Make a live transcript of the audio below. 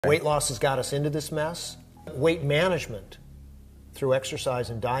Weight loss has got us into this mess. Weight management through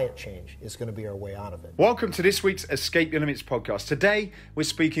exercise and diet change is going to be our way out of it. Welcome to this week's Escape Your Limits podcast. Today, we're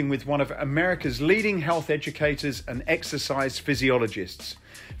speaking with one of America's leading health educators and exercise physiologists.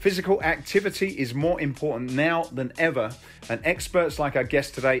 Physical activity is more important now than ever, and experts like our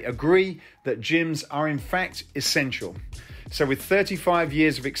guest today agree that gyms are in fact essential. So with 35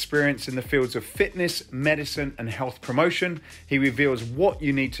 years of experience in the fields of fitness, medicine, and health promotion, he reveals what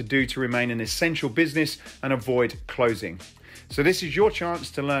you need to do to remain an essential business and avoid closing. So this is your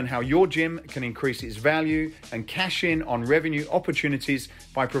chance to learn how your gym can increase its value and cash in on revenue opportunities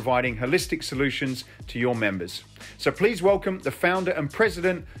by providing holistic solutions to your members. So please welcome the founder and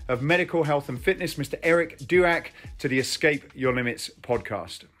president of Medical Health and Fitness, Mr. Eric Durak, to the Escape Your Limits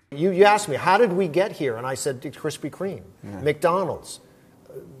podcast. You asked me, how did we get here? And I said, Krispy Kreme, McDonald's,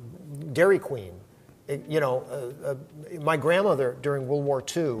 Dairy Queen. My grandmother during World War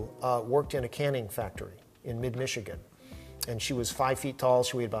II worked in a canning factory in mid-Michigan. And she was 5 feet tall.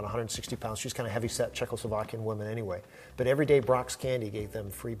 She weighed about 160 pounds. She was kind of heavy-set Czechoslovakian woman anyway. But every day, Brock's Candy gave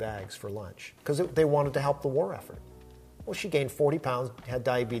them free bags for lunch because they wanted to help the war effort. Well, she gained 40 pounds, had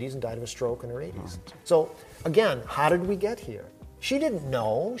diabetes, and died of a stroke in her 80s. Right. So, again, how did we get here? She didn't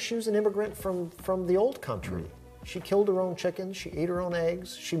know. She was an immigrant from the old country. She killed her own chickens. She ate her own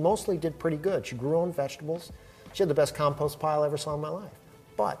eggs. She mostly did pretty good. She grew her own vegetables. She had the best compost pile I ever saw in my life.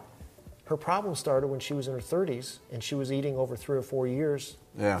 But her problem started when she was in her 30s, and she was eating over 3 or 4 years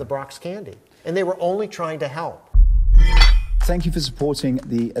the Brock's Candy. And they were only trying to help. Thank you for supporting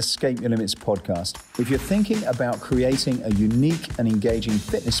the Escape Your Limits podcast. If you're thinking about creating a unique and engaging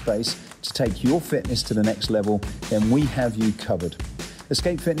fitness space to take your fitness to the next level, then we have you covered.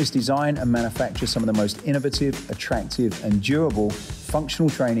 Escape Fitness design and manufacture some of the most innovative, attractive, and durable functional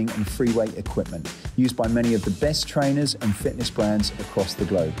training and free weight equipment used by many of the best trainers and fitness brands across the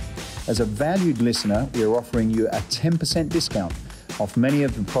globe. As a valued listener, we are offering you a 10% discount off many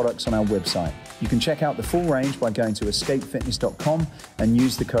of the products on our website. You can check out the full range by going to escapefitness.com and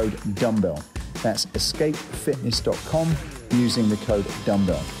use the code DUMBBELL. That's escapefitness.com using the code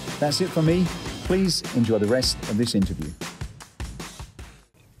DUMBBELL. That's it for me. Please enjoy the rest of this interview.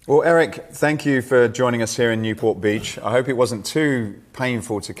 Well, Eric, thank you for joining us here in Newport Beach. I hope it wasn't too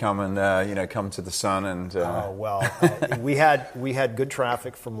painful to come and come to the sun and. We had good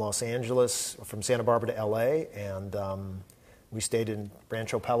traffic from Los Angeles, from Santa Barbara to L.A., and we stayed in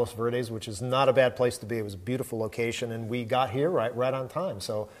Rancho Palos Verdes, which is not a bad place to be. It was a beautiful location, and we got here right on time.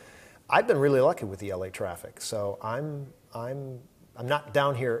 So I've been really lucky with the L.A. traffic. So I'm not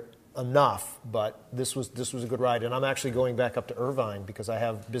down here enough, but this was a good ride. And I'm actually going back up to Irvine because I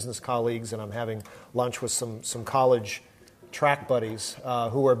have business colleagues, and I'm having lunch with some college track buddies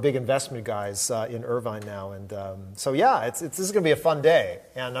who are big investment guys in Irvine now. And this is going to be a fun day.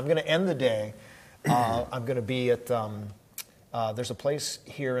 And I'm going to end the day. I'm going to be at there's a place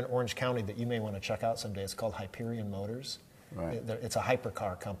here in Orange County that you may want to check out someday. It's called Hyperion Motors. Right. It's a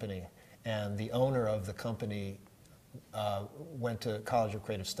hypercar company, and the owner of the company went to College of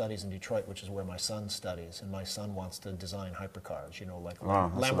Creative Studies in Detroit, which is where my son studies, and my son wants to design hypercars, like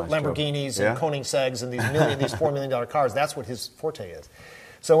Lamborghinis and Koenigsegg's and these $4 million cars. That's what his forte is.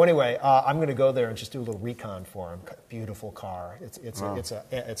 So anyway, I'm going to go there and just do a little recon for him. Beautiful car. It's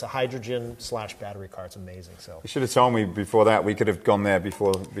a hydrogen/battery car. It's amazing. So you should have told me before that. We could have gone there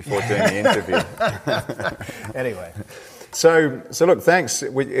before doing the interview. Anyway. So look, thanks.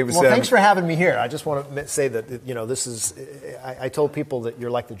 Thanks for having me here. I just want to say that this is. I told people that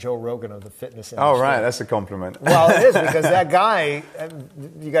you're like the Joe Rogan of the fitness industry. Oh, right, that's a compliment. Well, it is, because that guy.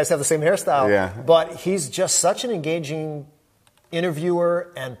 You guys have the same hairstyle. Yeah. But he's just such an engaging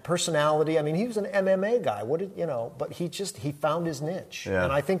interviewer and personality. I mean, he was an MMA guy. But he found his niche,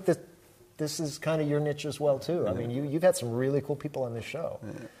 and I think that this is kind of your niche as well too. I mean, you've had some really cool people on this show,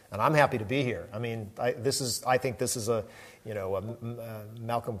 and I'm happy to be here. I mean, I think this is a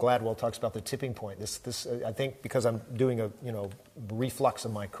Malcolm Gladwell talks about the tipping point. This I think, because I'm doing a reflux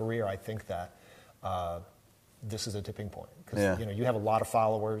of my career, I think that this is a tipping point, because you have a lot of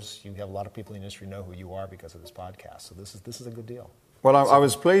followers, you have a lot of people in the industry know who you are because of this podcast. So this is a good deal. Well, I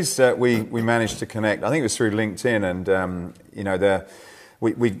was pleased that we managed to connect. I think it was through LinkedIn, and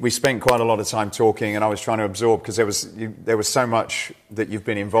we spent quite a lot of time talking, and I was trying to absorb, because there was so much that you've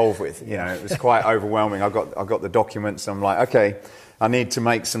been involved with. It was quite overwhelming. I got the documents. And I'm like, okay, I need to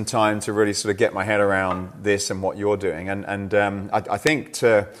make some time to really sort of get my head around this and what you're doing. And I think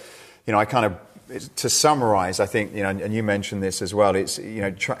to summarize, I think and you mentioned this as well. It's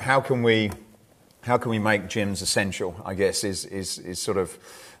how can we make gyms essential, I guess, is sort of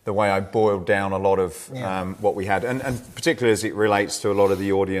the way I boiled down a lot of what we had, and particularly as it relates to a lot of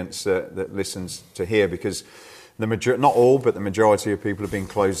the audience that listens to here, because not all, but the majority of people have been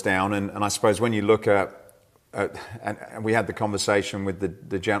closed down. And I suppose when you look at and we had the conversation with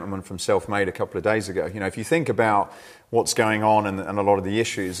the gentleman from Self-Made a couple of days ago. You know, if you think about what's going on and a lot of the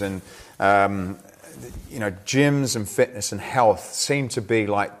issues, and you know, gyms and fitness and health seem to be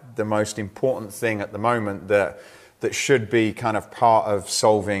like the most important thing at the moment that should be kind of part of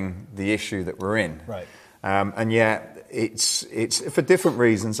solving the issue that we're in. Right. And yet it's for different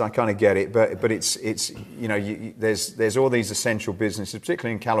reasons. I kind of get it, but it's you know, there's all these essential businesses,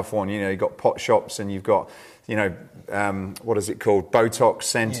 particularly in California. You know, you've got pot shops and you've got, you know, what is it called, Botox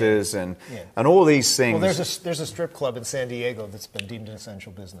centers and all these things. Well, there's a strip club in San Diego that's been deemed an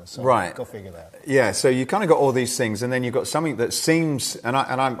essential business. So right. Go figure that. Yeah. So you kind of got all these things, and then you've got something that seems, and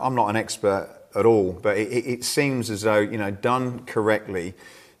I'm not an expert at all, but it seems as though, you know, done correctly,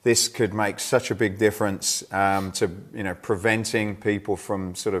 this could make such a big difference to, you know, preventing people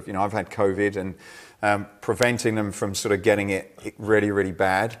from sort of, you know, I've had COVID, and preventing them from sort of getting it really, really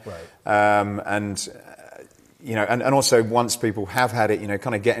bad. Right. And you know, and also once people have had it, you know,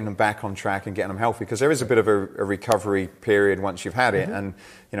 kind of getting them back on track and getting them healthy, because there is a bit of a recovery period once you've had it. Mm-hmm. And,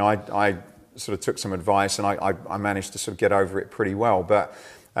 you know, I sort of took some advice, and I managed to sort of get over it pretty well. But,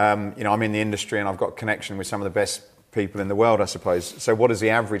 you know, I'm in the industry and I've got a connection with some of the best people in the world, I suppose. So what does the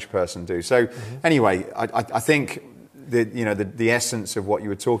average person do? So anyway, I think the essence of what you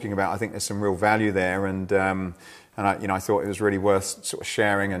were talking about, I think there's some real value there. And I thought it was really worth sort of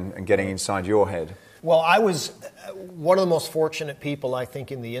sharing and getting inside your head. Well, I was one of the most fortunate people, I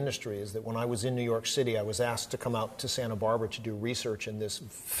think, in the industry, is that when I was in New York City, I was asked to come out to Santa Barbara to do research in this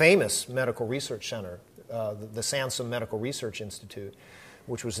famous medical research center, the Sansom Medical Research Institute,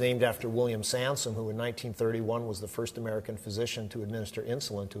 which was named after William Sansom, who in 1931 was the first American physician to administer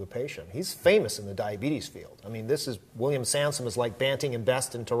insulin to a patient. He's famous in the diabetes field. I mean, William Sansom is like Banting and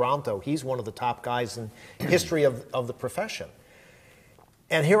Best in Toronto. He's one of the top guys in history of the profession.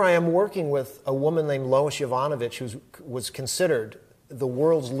 And here I am working with a woman named Lois Jovanovic, who was considered the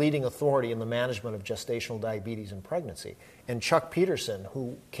world's leading authority in the management of gestational diabetes and pregnancy. And Chuck Peterson,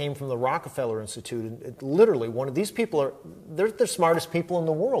 who came from the Rockefeller Institute, and literally one of these people they're the smartest people in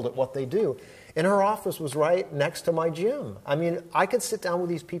the world at what they do. And her office was right next to my gym. I mean, I could sit down with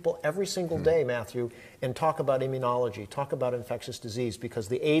these people every single day, Matthew, and talk about immunology, talk about infectious disease, because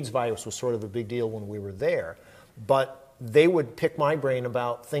the AIDS virus was sort of a big deal when we were there. But they would pick my brain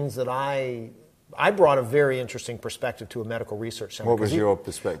about things that I brought a very interesting perspective to a medical research center. What was your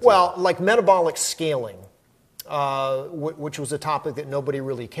perspective? Well, like metabolic scaling, which was a topic that nobody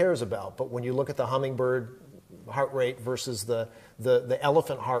really cares about. But when you look at the hummingbird heart rate versus the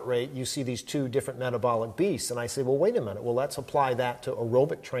elephant heart rate, you see these two different metabolic beasts. And I say, well, wait a minute. Well, let's apply that to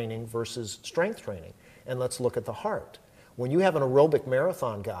aerobic training versus strength training. And let's look at the heart. When you have an aerobic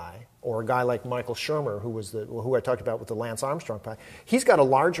marathon guy, or a guy like Michael Shermer, who I talked about with the Lance Armstrong, he's got a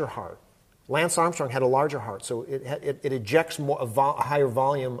larger heart. Lance Armstrong had a larger heart, so it ejects a higher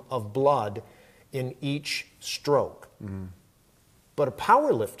volume of blood in each stroke. Mm-hmm. But a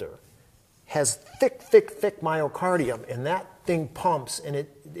power lifter has thick myocardium, and that thing pumps, and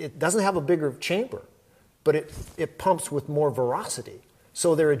it doesn't have a bigger chamber, but it pumps with more veracity.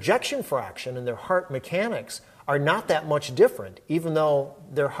 So their ejection fraction and their heart mechanics are not that much different, even though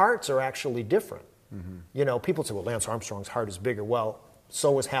their hearts are actually different. Mm-hmm. You know, people say, well, Lance Armstrong's heart is bigger. Well,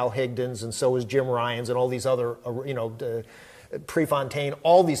 so is Hal Higdon's, and so is Jim Ryan's, and all these other, Prefontaine.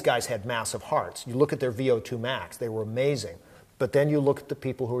 All these guys had massive hearts. You look at their VO2 max, they were amazing. But then you look at the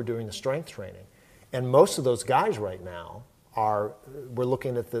people who are doing the strength training. And most of those guys right now we're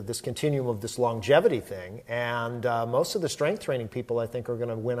looking at this continuum of this longevity thing, and most of the strength training people, I think, are going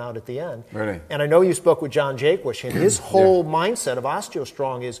to win out at the end. Really? And I know you spoke with John Jaquish, and his whole mindset of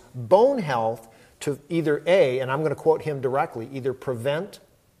OsteoStrong is bone health to either and I'm going to quote him directly, either prevent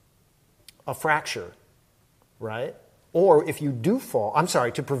a fracture, right? Or if you do fall,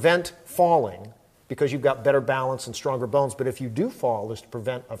 to prevent falling, because you've got better balance and stronger bones, but if you do fall, is to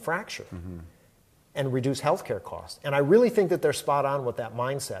prevent a fracture. Mm-hmm. And reduce healthcare costs. And I really think that they're spot on with that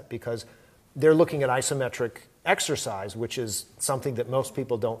mindset, because they're looking at isometric exercise, which is something that most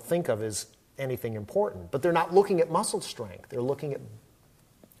people don't think of as anything important. But they're not looking at muscle strength. They're looking at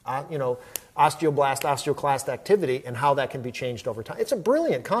osteoblast, osteoclast activity and how that can be changed over time. It's a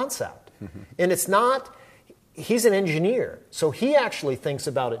brilliant concept. Mm-hmm. And it's not, he's an engineer, so he actually thinks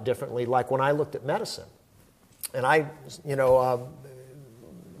about it differently, like when I looked at medicine. And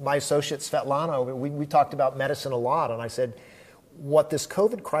my associate Svetlana, we talked about medicine a lot, and I said, what this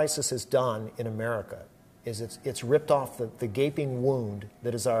COVID crisis has done in America is it's ripped off the gaping wound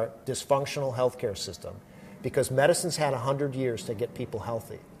that is our dysfunctional healthcare system, because medicine's had 100 years to get people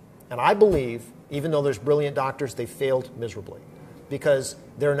healthy. And I believe, even though there's brilliant doctors, they failed miserably, because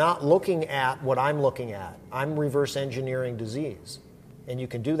they're not looking at what I'm looking at. I'm reverse engineering disease. And you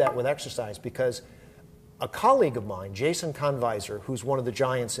can do that with exercise, because a colleague of mine, Jason Conviser, who's one of the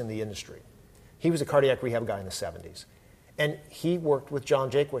giants in the industry, he was a cardiac rehab guy in the 70s. And he worked with John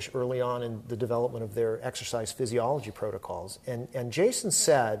Jaquish early on in the development of their exercise physiology protocols. And Jason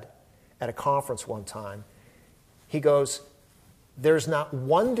said at a conference one time, he goes, there's not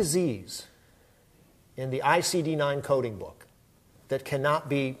one disease in the ICD-9 coding book that cannot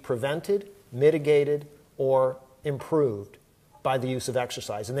be prevented, mitigated, or improved by the use of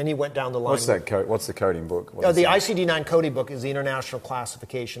exercise. And then he went down the line. What's the coding book? The ICD-9 coding book is the International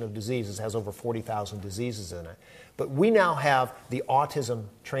Classification of Diseases. It has over 40,000 diseases in it. But we now have the autism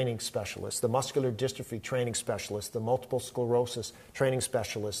training specialist, the muscular dystrophy training specialist, the multiple sclerosis training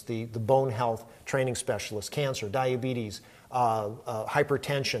specialist, the bone health training specialist, cancer, diabetes,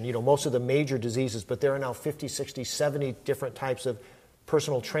 hypertension, most of the major diseases. But there are now 50, 60, 70 different types of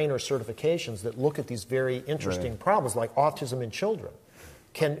personal trainer certifications that look at these very interesting problems, like autism in children.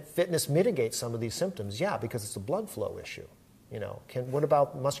 Can fitness mitigate some of these symptoms? Yeah, because it's a blood flow issue. What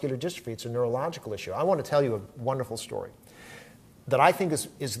about muscular dystrophy? It's a neurological issue. I want to tell you a wonderful story that I think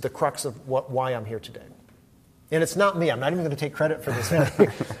is the crux of why I'm here today. And it's not me. I'm not even going to take credit for this.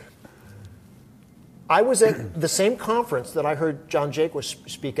 I was at the same conference that I heard John Jaquish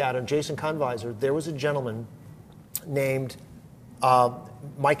speak at and Jason Conviser. There was a gentleman named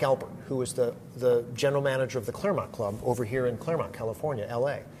Mike Alpert, who was the general manager of the Claremont Club over here in Claremont, California,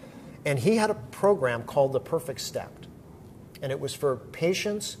 LA. And he had a program called The Perfect Step. And it was for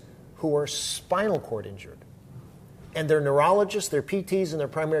patients who are spinal cord injured. And their neurologists, their PTs, and their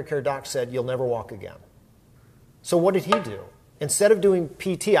primary care docs said, you'll never walk again. So what did he do? Instead of doing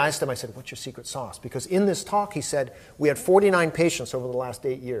PT, I asked him, I said, what's your secret sauce? Because in this talk, he said, we had 49 patients over the last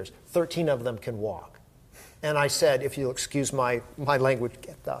 8 years. 13 of them can walk. And I said, if you'll excuse my language,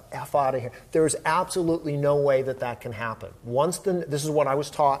 get the F out of here. There is absolutely no way that can happen. This is what I was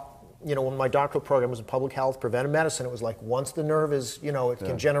taught, when my doctoral program was in public health, preventive medicine, it was like once the nerve is, it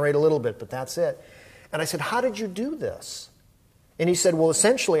can generate a little bit, but that's it. And I said, how did you do this? And he said, well,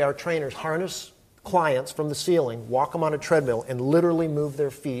 essentially our trainers harness clients from the ceiling, walk them on a treadmill, and literally move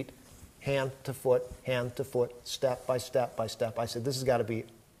their feet hand to foot, step by step by step. I said, this has got to be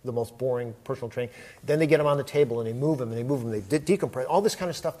the most boring personal training. Then they get them on the table and they move them, they decompress, all this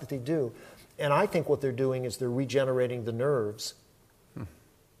kind of stuff that they do. And I think what they're doing is they're regenerating the nerves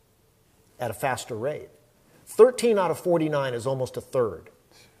at a faster rate. 13 out of 49 is almost a third.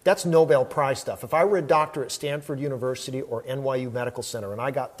 That's Nobel Prize stuff. If I were a doctor at Stanford University or NYU Medical Center and I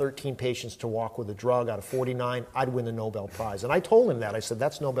got 13 patients to walk with a drug out of 49, I'd win the Nobel Prize. And I told him that. I said,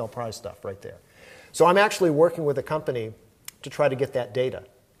 that's Nobel Prize stuff right there. So I'm actually working with a company to try to get that data,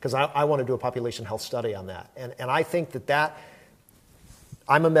 because I want to do a population health study on that. And I think that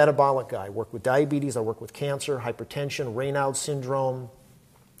I'm a metabolic guy. I work with diabetes, I work with cancer, hypertension, Raynaud's syndrome,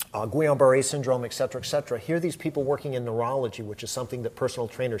 Guillain-Barré syndrome, et cetera, et cetera. Here are these people working in neurology, which is something that personal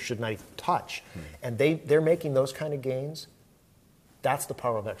trainers should not even touch. And they're making those kind of gains. That's the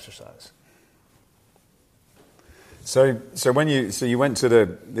power of exercise. So when you went to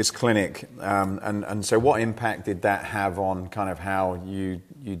this clinic, and so what impact did that have on kind of how you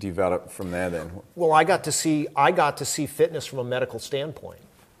developed from there then? Well, I got to see fitness from a medical standpoint.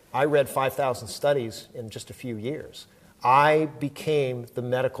 I read 5,000 studies in just a few years. I became the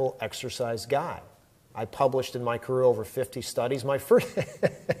medical exercise guy. I published in my career over 50 studies. My first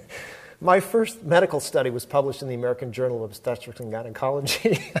medical study was published in the American Journal of Obstetrics and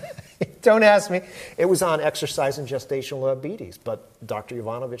Gynecology. Don't ask me. It was on exercise and gestational diabetes, but Dr.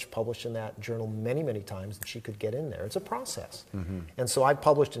 Yovanovitch published in that journal many, many times that she could get in there. It's a process. And so I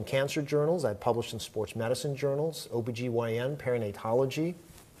published in cancer journals. I published in sports medicine journals, OBGYN, perinatology.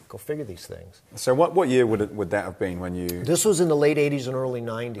 Go figure these things. So what year would that have been when you... This was in the late 80s and early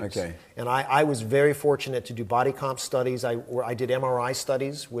 90s. Okay. And I was very fortunate to do body comp studies. I did MRI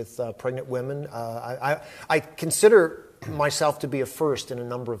studies with pregnant women. I consider myself to be a first in a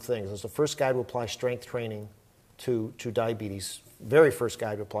number of things. I was the first guy to apply strength training to diabetes, very first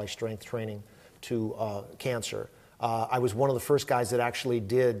guy to apply strength training to cancer. I was one of the first guys that actually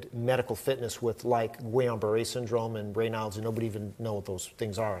did medical fitness with like Guillain-Barré syndrome and Raynaud's, and nobody even know what those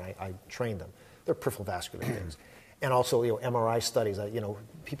things are, and I trained them. They're peripheral vascular things. And also, MRI studies.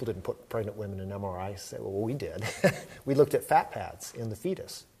 People didn't put pregnant women in MRI. Well, we did. We looked at fat pads in the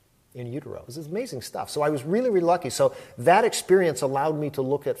fetus. in utero. This is amazing stuff. So I was really, really lucky. So that experience allowed me to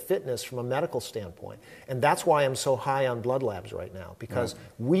look at fitness from a medical standpoint. And that's why I'm so high on blood labs right now, because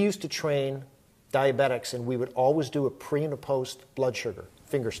we used to train diabetics and we would always do a pre and a post blood sugar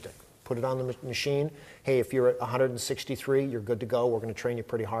finger stick. Put it on the machine. Hey, if you're at 163, you're good to go. We're going to train you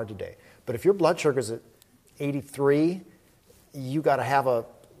pretty hard today. But if your blood sugar's at 83, you got to have a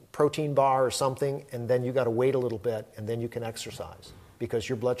protein bar or something, and then you got to wait a little bit, and then you can exercise, because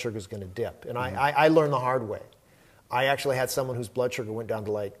your blood sugar is going to dip. And I learned the hard way. I actually had someone whose blood sugar went down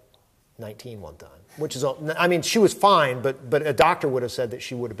to like 19 one time, which is, I mean, she was fine, but a doctor would have said that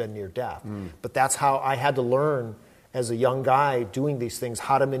she would have been near death. But that's how I had to learn as a young guy doing these things,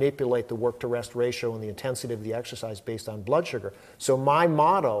 how to manipulate the work-to-rest ratio and the intensity of the exercise based on blood sugar. So my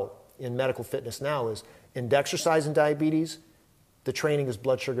motto in medical fitness now is, in exercise and diabetes, the training is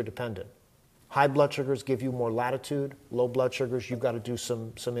blood sugar dependent. High blood sugars give you more latitude. Low blood sugars, you've got to do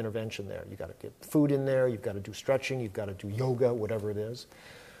some intervention there. You've got to get food in there. You've got to do stretching. You've got to do yoga, whatever it is.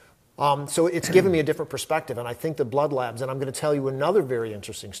 So it's given me a different perspective. And I think the blood labs, and I'm going to tell you another very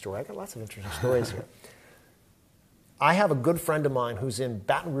interesting story. I got lots of interesting stories here. I have a good friend of mine who's in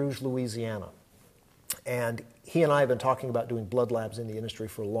Baton Rouge, Louisiana. And he and I have been talking about doing blood labs in the industry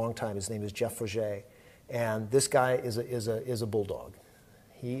for a long time. His name is Jeff Fauget. And this guy is a bulldog.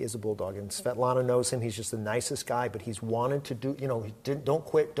 He is a bulldog. And Svetlana knows him. He's just the nicest guy, but he's wanted to do, don't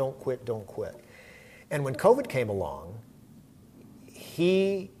quit, don't quit, don't quit. And when COVID came along,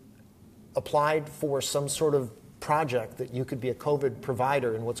 he applied for some sort of project that you could be a COVID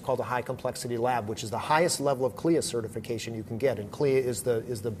provider in what's called a high complexity lab, which is the highest level of CLIA certification you can get. And CLIA is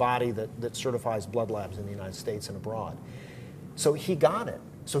the body that certifies blood labs in the United States and abroad. So he got it.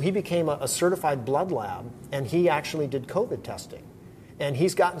 So he became a certified blood lab, and he actually did COVID testing. And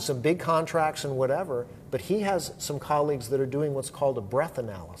he's gotten some big contracts and whatever, but he has some colleagues that are doing what's called a breath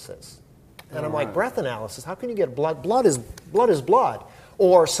analysis. And I'm like, breath analysis? How can you get blood? Blood is blood.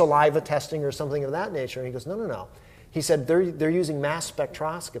 Or saliva testing or something of that nature. And he goes, no. He said they're using mass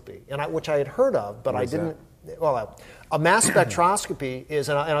spectroscopy, which I had heard of, but I didn't. Well, a mass spectroscopy is,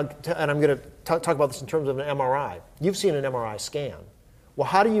 and I'm going to talk about this in terms of an MRI. You've seen an MRI scan. Well,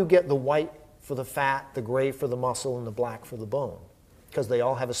 how do you get the white for the fat, the gray for the muscle, and the black for the bone? Because they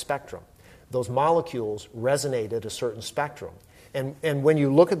all have a spectrum. Those molecules resonate at a certain spectrum. And when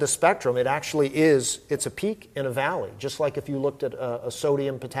you look at the spectrum, it actually it's a peak and a valley. Just like if you looked at a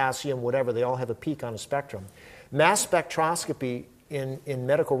sodium, potassium, whatever, they all have a peak on a spectrum. Mass spectroscopy in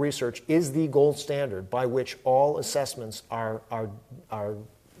medical research is the gold standard by which all assessments are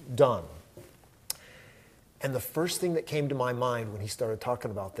done. And the first thing that came to my mind when he started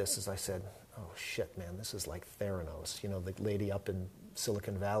talking about this is I said, oh shit, man, this is like Theranos, the lady up in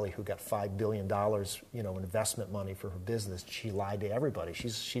Silicon Valley who got $5 billion, investment money for her business. She lied to everybody.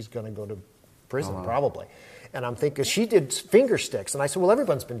 She's going to go to prison probably. And I'm thinking, she did finger sticks. And I said, well,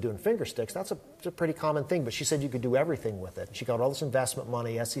 everyone's been doing finger sticks. That's a pretty common thing. But she said you could do everything with it. She got all this investment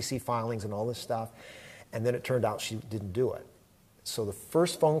money, SEC filings and all this stuff. And then it turned out she didn't do it. So the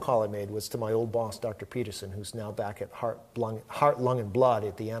first phone call I made was to my old boss, Dr. Peterson, who's now back at Heart, Lung, and Blood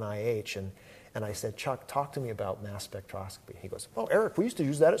at the NIH. And I said, Chuck, talk to me about mass spectroscopy. He goes, oh, Eric, we used to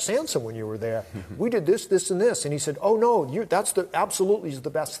use that at Sansom when you were there. We did this, this, and this. And he said, oh, no, that's absolutely is the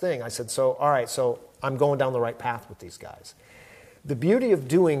best thing. I said, so, all right, so I'm going down the right path with these guys. The beauty of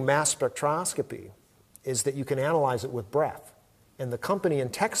doing mass spectroscopy is that you can analyze it with breath. And the company in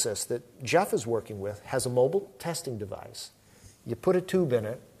Texas that Jeff is working with has a mobile testing device. You put a tube in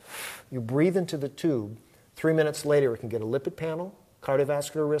it, you breathe into the tube. 3 minutes later, it can get a lipid panel,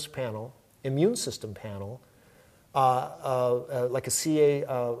 cardiovascular risk panel, immune system panel, like a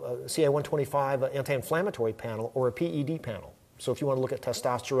CA125 anti-inflammatory panel, or a PED panel. So if you want to look at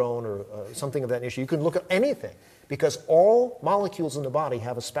testosterone or something of that nature, you can look at anything, because all molecules in the body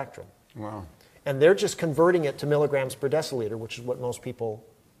have a spectrum. Wow. And they're just converting it to milligrams per deciliter, which is what most people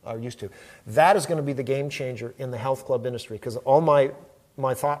are used to. That is going to be the game changer in the health club industry, because all my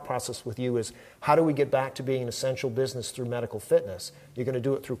thought process with you is, how do we get back to being an essential business through medical fitness? You're going to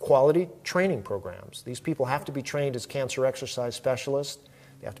do it through quality training programs. These people have to be trained as cancer exercise specialists.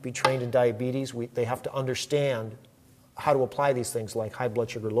 They have to be trained in diabetes. They have to understand how to apply these things like high blood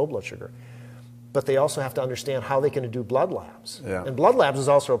sugar, low blood sugar. But they also have to understand how they can do blood labs. Yeah. And blood labs is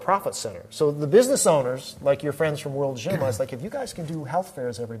also a profit center. So the business owners, like your friends from World Gym, I was like, if you guys can do health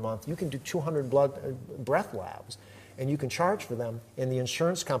fairs every month, you can do 200 breath labs, and you can charge for them, and the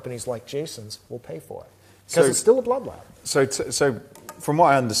insurance companies like Jason's will pay for it. Because it's still a blood lab. So from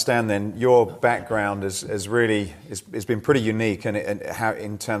what I understand then, your background has been pretty unique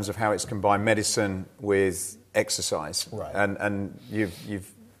in terms of how it's combined medicine with exercise. Right. And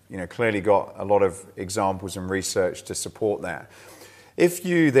you've clearly got a lot of examples and research to support that. If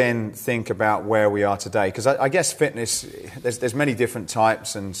you then think about where we are today, because I guess fitness, there's many different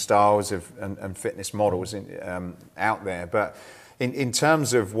types and styles of and fitness models out there, but in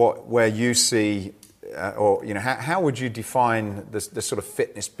terms of where you see, how would you define the sort of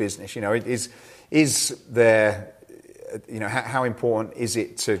fitness business? Is there, how important is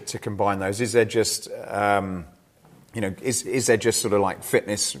it to combine those? Is there just is there just sort of like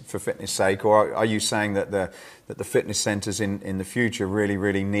fitness for fitness sake, or are you saying that the fitness centers in the future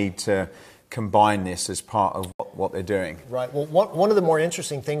really need to combine this as part of what they're doing? Right. Well, one of the more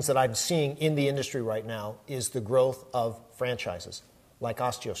interesting things that I'm seeing in the industry right now is the growth of franchises like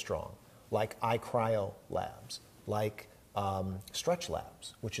OsteoStrong, like iCryo Labs, like Stretch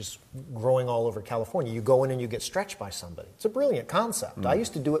Labs, which is growing all over California. You go in and you get stretched by somebody. It's a brilliant concept. I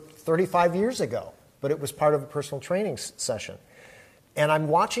used to do it 35 years ago, but it was part of a personal training session. And I'm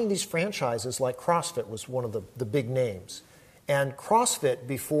watching these franchises like CrossFit was one of the big names. And CrossFit,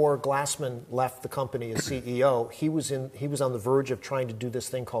 before Glassman left the company as CEO, he was on the verge of trying to do this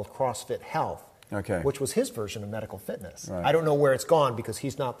thing called CrossFit Health, which was his version of medical fitness. Right. I don't know where it's gone because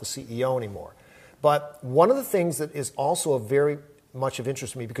he's not the CEO anymore. But one of the things that is also very much of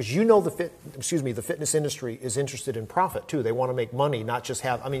interest to me, because the fitness industry is interested in profit too. They want to make money, not just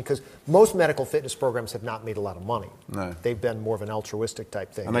because most medical fitness programs have not made a lot of money. No. They've been more of an altruistic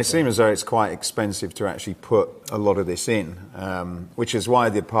type thing. And they seem as though it's quite expensive to actually put a lot of this in, which is why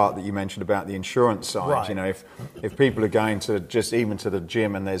the part that you mentioned about the insurance side, right. If people are going to just even to the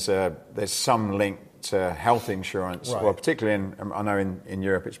gym and there's some link to health insurance, right. Well, particularly I know in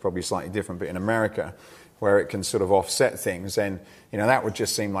Europe it's probably slightly different, but in America, where it can sort of offset things, then that would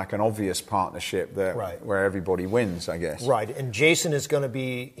just seem like an obvious partnership that where everybody wins, I guess. Right, and Jason is going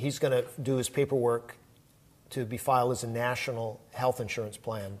to do his paperwork to be filed as a national health insurance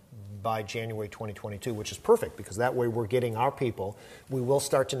plan by January 2022, which is perfect because that way we're getting our people. We will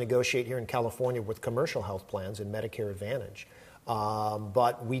start to negotiate here in California with commercial health plans and Medicare Advantage.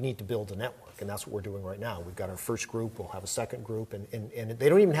 But we need to build a network, and that's what we're doing right now. We've got our first group, we'll have a second group, and they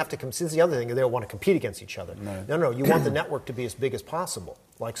don't even have to this is the other thing, they don't want to compete against each other. No, you want the network to be as big as possible,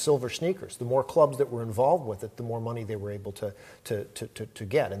 like Silver Sneakers. The more clubs that were involved with it, the more money they were able to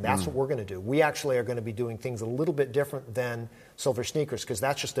get, and that's what we're going to do. We actually are going to be doing things a little bit different than Silver Sneakers, because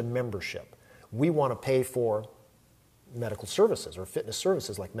that's just a membership. We want to pay for medical services or fitness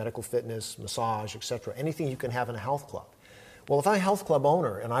services like medical fitness, massage, etc., anything you can have in a health club. Well, if I'm a health club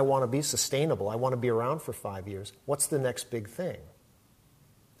owner and I want to be sustainable, I want to be around for 5 years, what's the next big thing?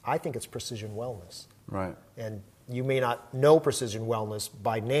 I think it's precision wellness. Right. And you may not know precision wellness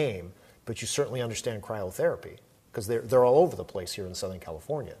by name, but you certainly understand cryotherapy because they're all over the place here in Southern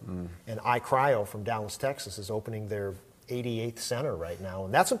California. And iCryo from Dallas, Texas is opening their 88th center right now.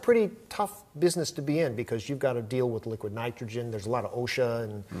 And that's a pretty tough business to be in because you've got to deal with liquid nitrogen. There's a lot of OSHA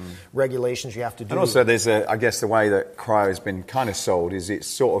and regulations you have to do. And also there's I guess the way that cryo has been kind of sold is it's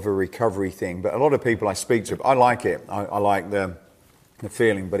sort of a recovery thing. But a lot of people I speak to, I like it. I like the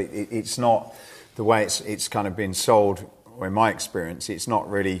feeling, but it's not the way it's kind of been sold, or in my experience, it's not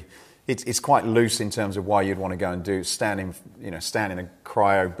really, it's quite loose in terms of why you'd want to go and stand in a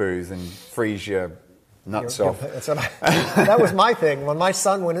cryo booth and freeze your nuts off. That was my thing. When my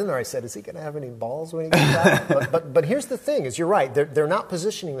son went in there, I said, is he going to have any balls when he gets out? But here's the thing, is you're right. They're not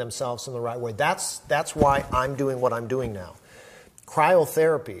positioning themselves in the right way. That's why I'm doing what I'm doing now.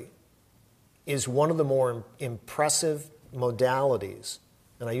 Cryotherapy is one of the more impressive modalities,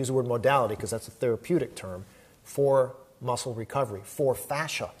 and I use the word modality because that's a therapeutic term, for muscle recovery, for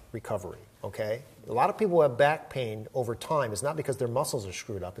fascia recovery, okay? A lot of people who have back pain over time is not because their muscles are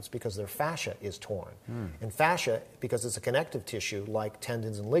screwed up, it's because their fascia is torn. And fascia, because it's a connective tissue like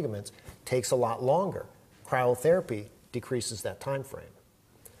tendons and ligaments, takes a lot longer. Cryotherapy decreases that time frame.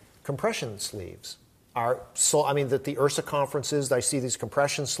 Compression sleeves are at the IRSA conferences, I see these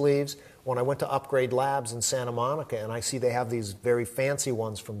compression sleeves. When I went to Upgrade Labs in Santa Monica and I see they have these very fancy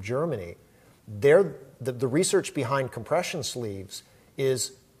ones from Germany, the research behind compression sleeves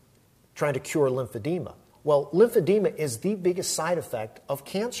is trying to cure lymphedema. Well, lymphedema is the biggest side effect of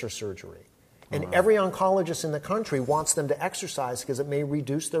cancer surgery. And every oncologist in the country wants them to exercise because it may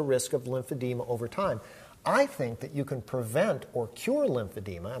reduce their risk of lymphedema over time. I think that you can prevent or cure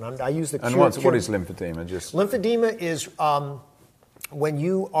lymphedema, and I use the cure. And what is lymphedema? Lymphedema is when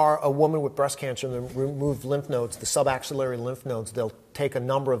you are a woman with breast cancer and they remove lymph nodes, the subaxillary lymph nodes, they'll take a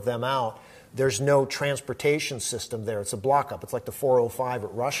number of them out. There's no transportation system there. It's a block-up. It's like the 405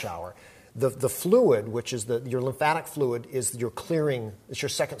 at rush hour. The fluid, which is your lymphatic fluid, is your clearing. It's your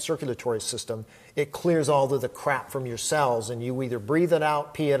second circulatory system. It clears all of the crap from your cells, and you either breathe it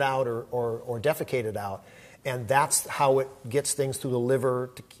out, pee it out, or defecate it out. And that's how it gets things through the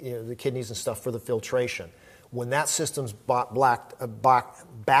liver, the kidneys and stuff for the filtration. When that system's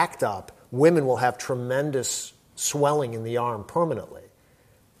backed up, women will have tremendous swelling in the arm permanently.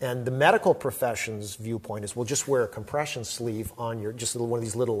 And the medical profession's viewpoint is, well, just wear a compression sleeve on just one of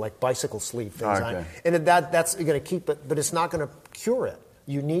these little like bicycle sleeve things. Okay. And that's going to keep it, but it's not going to cure it.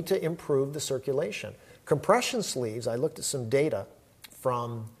 You need to improve the circulation. Compression sleeves, I looked at some data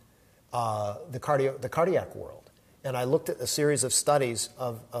from the cardiac world. And I looked at a series of studies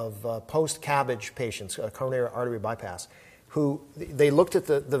of post-CABG patients, coronary artery bypass, who they looked at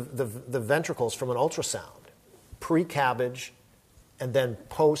the ventricles from an ultrasound, pre-CABG, and then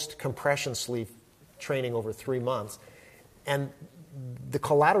post-compression sleeve training over 3 months. And the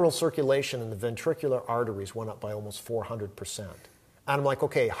collateral circulation in the ventricular arteries went up by almost 400%. And I'm like,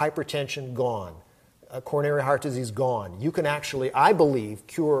 okay, hypertension, gone. Coronary heart disease, gone. You can actually, I believe,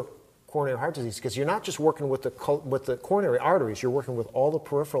 cure coronary heart disease because you're not just working with the coronary arteries, you're working with all the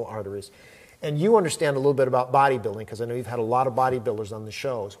peripheral arteries. And you understand a little bit about bodybuilding because I know you've had a lot of bodybuilders on the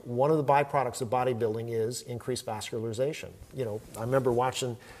shows. One of the byproducts of bodybuilding is increased vascularization. I remember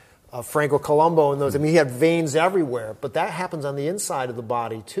watching Franco Columbu and those. I mean, he had veins everywhere, but that happens on the inside of the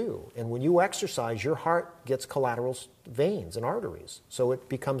body too. And when you exercise, your heart gets collateral veins and arteries. So it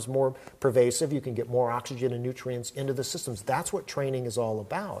becomes more pervasive. You can get more oxygen and nutrients into the systems. That's what training is all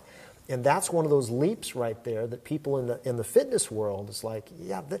about. And that's one of those leaps right there that people in the fitness world is like,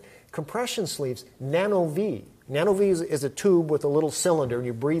 yeah, the compression sleeves, Nano-V. Nano-V is a tube with a little cylinder, and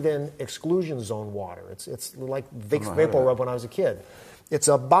you breathe in exclusion zone water. It's like Vapor Rub when I was a kid. It's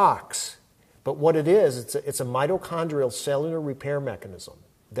a box, but what it is, it's a mitochondrial cellular repair mechanism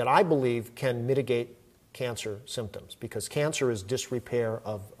that I believe can mitigate cancer symptoms because cancer is disrepair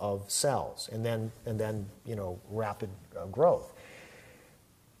of cells and then rapid growth.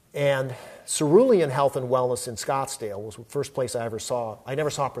 And Cerulean Health and Wellness in Scottsdale was the first place I ever saw. I never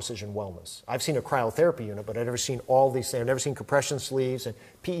saw precision wellness. I've seen a cryotherapy unit, but I've never seen all these things. I've never seen compression sleeves and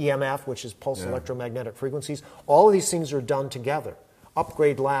PEMF, which is pulse electromagnetic frequencies. All of these things are done together.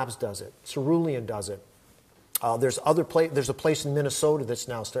 Upgrade Labs does it. Cerulean does it. There's a place in Minnesota that's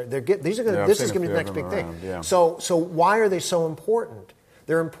now starting. This is going to be the next big thing. Yeah. So why are they so important?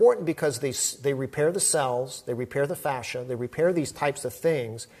 They're important because they repair the cells, they repair the fascia, they repair these types of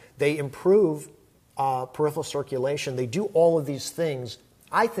things, they improve peripheral circulation, they do all of these things,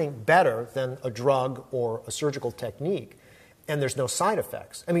 I think, better than a drug or a surgical technique. And there's no side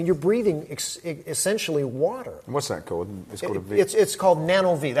effects. I mean, you're breathing essentially water. And what's that called? It's called It's called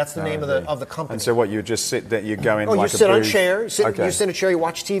Nano-V. That's the name of the company. And so what, you just sit there, you go in like a booth? You sit on a chair. You sit in a chair, you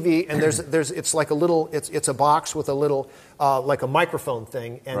watch TV, and it's like a little, it's a box with a little, like a microphone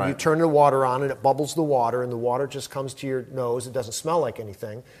thing, and you turn the water on, and it bubbles the water, and the water just comes to your nose. It doesn't smell like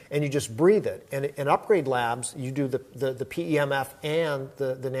anything, and you just breathe it. And in Upgrade Labs, you do the PEMF and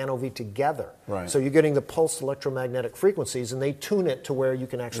the Nano-V together. Right. So you're getting the pulse electromagnetic frequencies, and they tune it to where you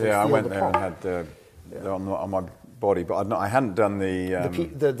can actually feel the pulse. Yeah, I went there and had on my body, but I hadn't done the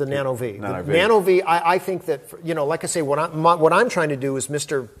Nano-V. Nano-V. The Nano-V, I think that, like I say, what I'm trying to do is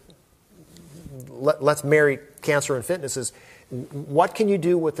let's marry cancer and fitness is, what can you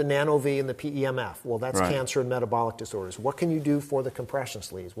do with the Nano-V and the PEMF? Well, that's cancer and metabolic disorders. What can you do for the compression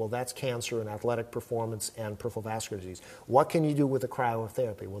sleeves? Well, that's cancer and athletic performance and peripheral vascular disease. What can you do with the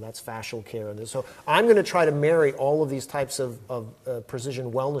cryotherapy? Well, that's fascial care. And so I'm going to try to marry all of these types of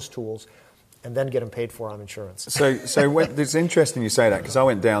precision wellness tools and then get them paid for on insurance. So it's interesting you say that, because I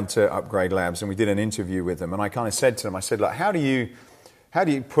went down to Upgrade Labs and we did an interview with them, and I kind of said to them, I said, like, how do you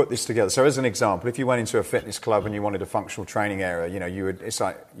put this together? So as an example, if you went into a fitness club and you wanted a functional training area, you'd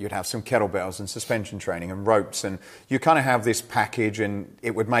have some kettlebells and suspension training and ropes, and you kind of have this package, and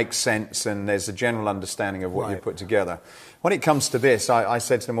it would make sense, and there's a general understanding of what you put together. When it comes to this, I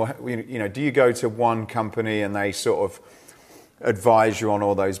said to them, well, do you go to one company and they sort of advise you on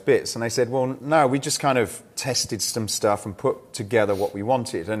all those bits? And they said, well, no, we just kind of tested some stuff and put together what we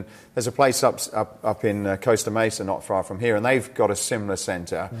wanted. And there's a place up in Costa Mesa, not far from here, and they've got a similar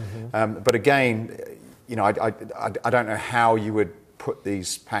centre. Mm-hmm. But again, I don't know how you would put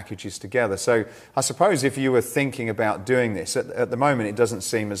these packages together. So I suppose if you were thinking about doing this, at the moment it doesn't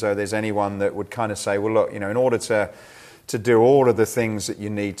seem as though there's anyone that would kind of say, well, look, in order to do all of the things that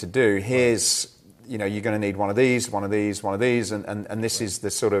you need to do, you're going to need one of these, and this is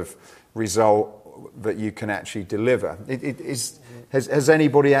the sort of result that you can actually deliver. Has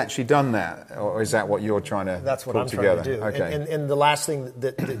anybody actually done that, or is that what you're trying to That's what pull I'm together? trying to do. Okay. And the last thing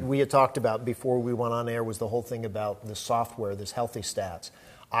that we had talked about before we went on air was the whole thing about the software, this Healthy Stats.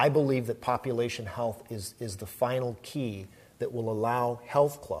 I believe that population health is the final key that will allow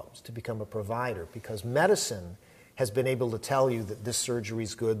health clubs to become a provider, because medicine has been able to tell you that this surgery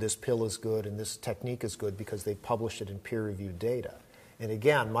is good, this pill is good, and this technique is good because they published it in peer-reviewed data. And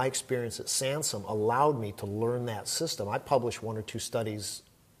again, my experience at Sansom allowed me to learn that system. I publish 1 or 2 studies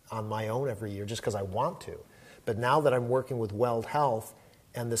on my own every year just because I want to. But now that I'm working with Weld Health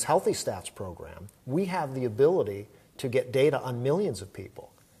and this Healthy Stats program, we have the ability to get data on millions of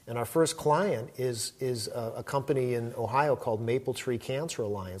people. And our first client is a company in Ohio called Maple Tree Cancer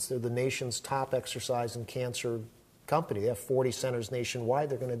Alliance. They're the nation's top exercise and cancer company. They have 40 centers nationwide.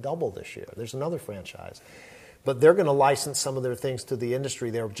 They're going to double this year. There's another franchise. But they're going to license some of their things to the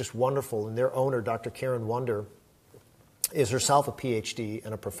industry. They're just wonderful. And their owner, Dr. Karen Wunder, is herself a PhD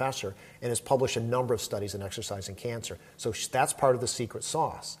and a professor and has published a number of studies in exercise and cancer. So that's part of the secret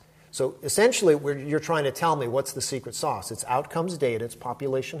sauce. So essentially, you're trying to tell me what's the secret sauce. It's outcomes data, it's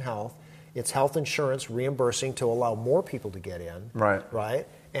population health, it's health insurance reimbursing to allow more people to get in. Right?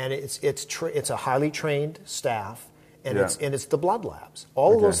 And it's a highly trained staff, and it's the blood labs.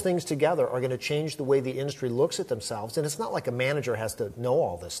 All of those things together are going to change the way the industry looks at themselves. And it's not like a manager has to know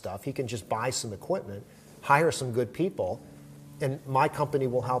all this stuff. He can just buy some equipment, hire some good people, and my company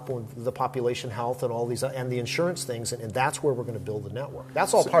will help with the population health and all these and the insurance things, and that's where we're going to build the network.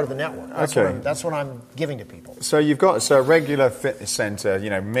 That's all part of the network. That's what I'm giving to people. So you've got a regular fitness center,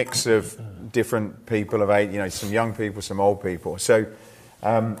 mix of different people of age, some young people, some old people, so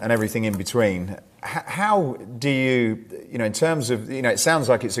and everything in between. How do you, in terms of, it sounds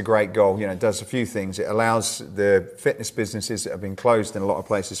like it's a great goal. It does a few things. It allows the fitness businesses that have been closed in a lot of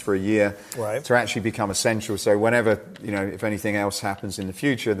places for a year to actually become essential. So whenever, if anything else happens in the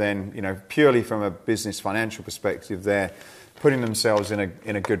future, then, purely from a business financial perspective, they're putting themselves in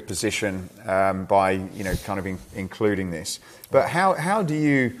a good position by, kind of including this. But how do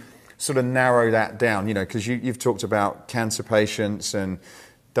you sort of narrow that down? Because you've talked about cancer patients and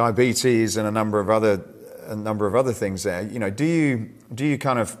diabetes and a number of other things there. Do you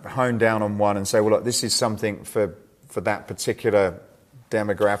kind of hone down on one and say, well, look, this is something for that particular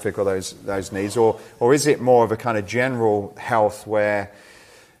demographic or those needs, or is it more of a kind of general health where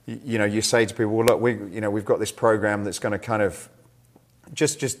you say to people, well, look, we've got this program that's going to kind of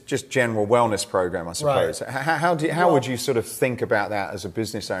just general wellness program, I suppose. Right. How would you sort of think about that as a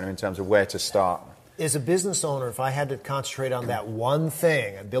business owner in terms of where to start? As a business owner, if I had to concentrate on that one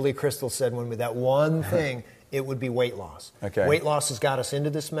thing, and Billy Crystal said that one thing, it would be weight loss. Okay. Weight loss has got us into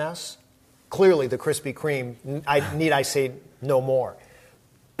this mess. Clearly, the Krispy Kreme, I say no more.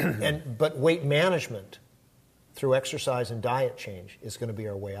 But weight management through exercise and diet change is going to be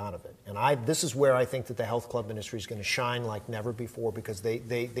our way out of it. And this is where I think that the health club industry is going to shine like never before, because they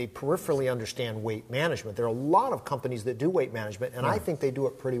peripherally understand weight management. There are a lot of companies that do weight management, and I think they do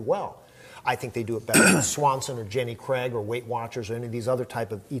it pretty well. I think they do it better than Swanson or Jenny Craig or Weight Watchers or any of these other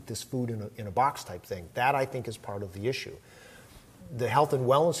type of eat this food in a box type thing. That, I think, is part of the issue. The health and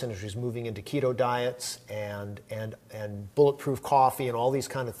wellness industry is moving into keto diets and bulletproof coffee and all these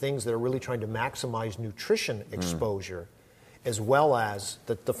kind of things that are really trying to maximize nutrition exposure, as well as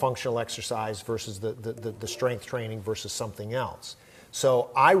the functional exercise versus the strength training versus something else.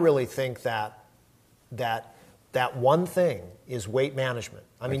 So I really think that one thing is weight management.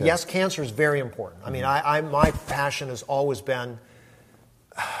 I mean, yes, cancer is very important. I mean, my passion has always been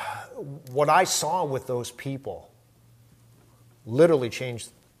what I saw with those people literally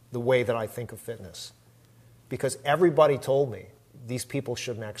changed the way that I think of fitness, because everybody told me these people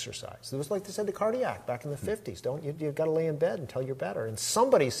shouldn't exercise. It was like they said to cardiac back in the 50s, you've got to lay in bed until you're better. And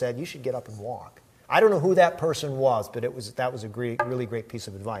somebody said you should get up and walk. I don't know who that person was, but that was a really great piece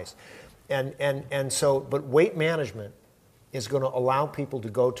of advice. But weight management is going to allow people to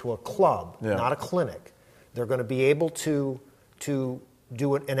go to a club, not a clinic. They're going to be able to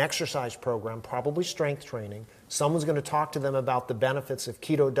do an exercise program, probably strength training. Someone's going to talk to them about the benefits of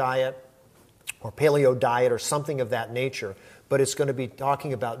keto diet or paleo diet or something of that nature. But it's going to be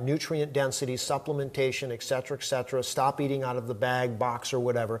talking about nutrient density, supplementation, et cetera, stop eating out of the bag, box, or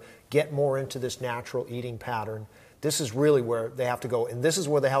whatever, get more into this natural eating pattern. This is really where they have to go, and this is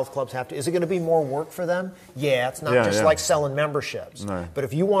where the health clubs have to. Is it going to be more work for them? Yeah, it's not like selling memberships. No. But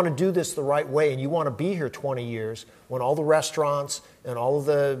if you want to do this the right way and you want to be here 20 years when all the restaurants and all of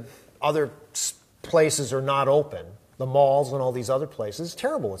the other places are not open, the malls and all these other places, it's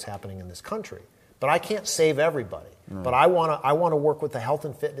terrible what's happening in this country. But I can't save everybody. No. But I want to work with the health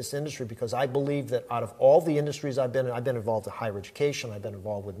and fitness industry because I believe that out of all the industries I've been involved in higher education, I've been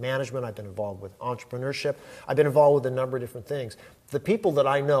involved with management, I've been involved with entrepreneurship, I've been involved with a number of different things. The people that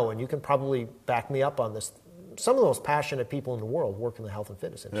I know, and you can probably back me up on this, some of the most passionate people in the world work in the health and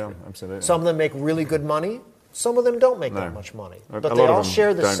fitness industry. Yeah, absolutely. Some of them make really good money. Some of them don't make that much money, but they all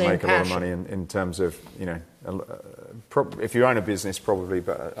share the same passion. Don't make a lot of money in terms of, if you own a business, probably,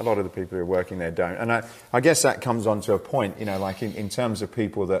 but a lot of the people who are working there don't. And I guess that comes on to a point, like in terms of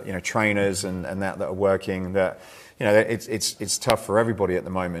people that, trainers and that are working, that, it's tough for everybody at the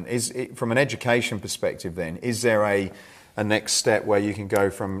moment. From an education perspective then, is there a next step where you can go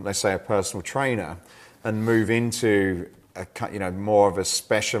from, let's say, a personal trainer and move into more of a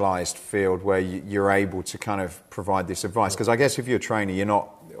specialised field where you're able to kind of provide this advice? Because I guess if you're a trainer, you're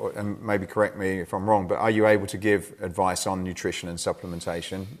not, and maybe correct me if I'm wrong, but are you able to give advice on nutrition and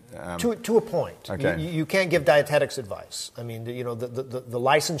supplementation? To a point. Okay. You can't give dietetics advice. I mean, the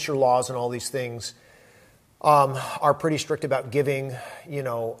licensure laws and all these things are pretty strict about giving,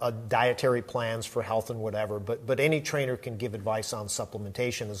 dietary plans for health and whatever. But any trainer can give advice on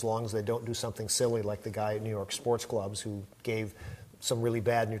supplementation as long as they don't do something silly like the guy at New York Sports Clubs who gave some really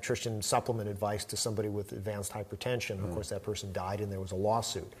bad nutrition supplement advice to somebody with advanced hypertension. Of course, that person died and there was a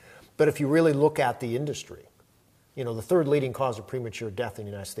lawsuit. But if you really look at the industry, the third leading cause of premature death in the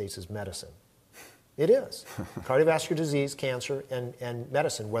United States is medicine. It is. Cardiovascular disease, cancer, and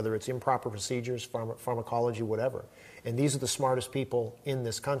medicine, whether it's improper procedures, pharmacology, whatever. And these are the smartest people in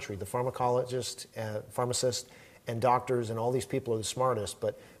this country. The pharmacologists, pharmacists, and doctors, and all these people are the smartest,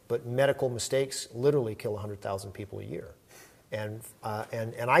 but medical mistakes literally kill 100,000 people a year. And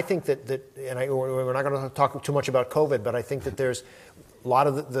I think we're not going to talk too much about COVID, but I think that there's a lot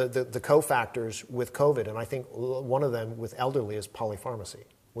of the co-factors with COVID, and I think one of them with elderly is polypharmacy,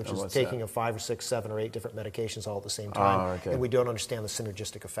 which is taking 5 or 6, 7 or 8 different medications all at the same time, and we don't understand the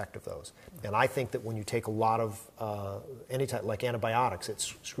synergistic effect of those. And I think that when you take a lot of any type, like antibiotics, it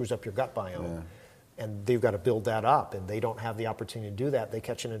screws up your gut biome, and they've got to build that up, and they don't have the opportunity to do that. They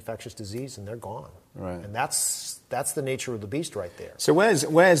catch an infectious disease, and they're gone. Right. And that's the nature of the beast right there. So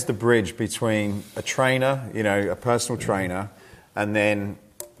where's the bridge between a trainer, a personal trainer, and then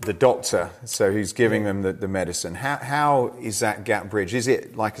the doctor, so who's giving them the medicine? How is that gap bridge? Is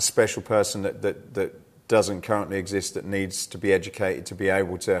it like a special person that doesn't currently exist that needs to be educated to be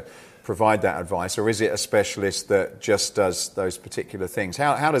able to provide that advice, or is it a specialist that just does those particular things?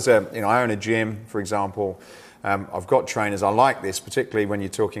 How does I own a gym, for example. I've got trainers. I like this, particularly when you're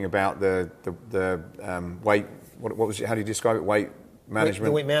talking about the weight. What was it? How do you describe it? Weight management.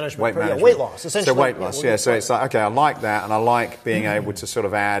 The weight management. Weight management. Yeah, weight loss. Essentially. So weight loss. Yeah. So it's like, okay, I like that, and I like being able to sort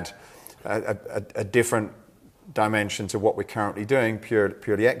of add a different dimension to what we're currently doing,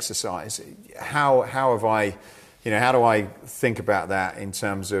 purely exercise. How have I, how do I think about that in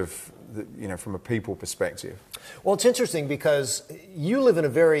terms of, from a people perspective? Well, it's interesting because you live in a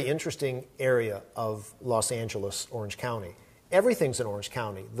very interesting area of Los Angeles, Orange County. Everything's in Orange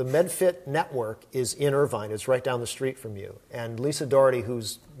County. The MedFit network is in Irvine. It's right down the street from you. And Lisa Doherty,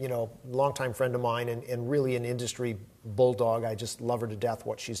 who's, a longtime friend of mine and really an industry bulldog, I just love her to death,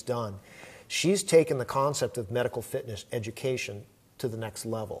 what she's done. She's taken the concept of medical fitness education to the next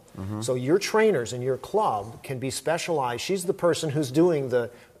level. Mm-hmm. So your trainers in your club can be specialized. She's the person who's doing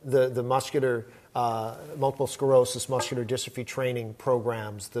the muscular, multiple sclerosis, muscular dystrophy training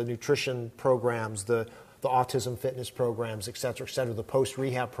programs, the nutrition programs, the autism fitness programs, et cetera, the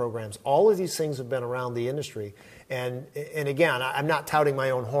post-rehab programs. All of these things have been around the industry. And again, I'm not touting my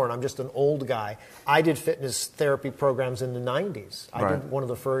own horn. I'm just an old guy. I did fitness therapy programs in the 90s. I did one of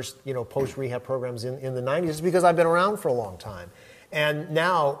the first, post-rehab programs in the 90s. It's because I've been around for a long time. And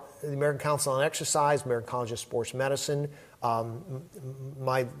now, the American Council on Exercise, American College of Sports Medicine,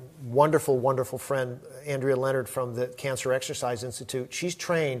 my wonderful, wonderful friend, Andrea Leonard from the Cancer Exercise Institute, she's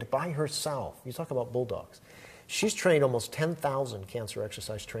trained by herself. You talk about bulldogs. She's trained almost 10,000 cancer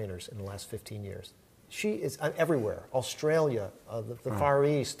exercise trainers in the last 15 years. She is everywhere. Australia, the Far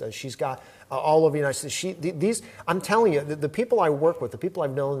East. She's got all over the United States. I'm telling you, the people I work with, the people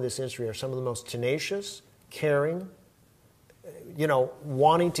I've known in this industry are some of the most tenacious, caring,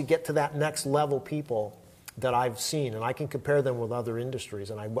 wanting to get to that next level people that I've seen, and I can compare them with other industries,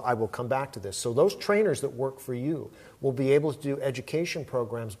 and I will come back to this. So those trainers that work for you will be able to do education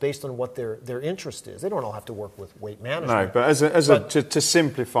programs based on what their interest is. They don't all have to work with weight management. No, but to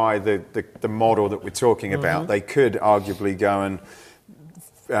simplify the model that we're talking about, they could arguably go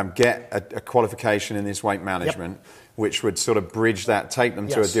and get a qualification in this weight management, which would sort of bridge that, take them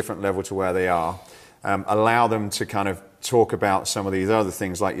to a different level to where they are, allow them to kind of talk about some of these other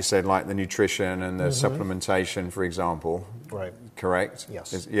things, like you said, like the nutrition and the supplementation, for example. Right. Correct?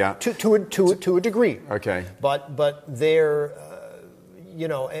 Yes. Yeah. To a degree. Okay. But they're,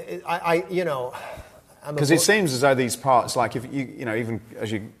 Because it seems as though these parts, like if even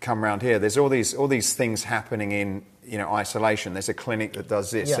as you come around here, there's all these things happening in isolation. There's a clinic that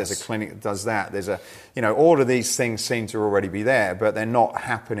does this. Yes. There's a clinic that does that. There's all of these things seem to already be there, but they're not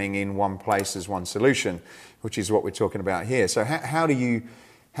happening in one place as one solution, which is what we're talking about here. So how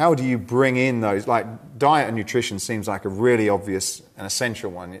do you bring in those? Like diet and nutrition seems like a really obvious and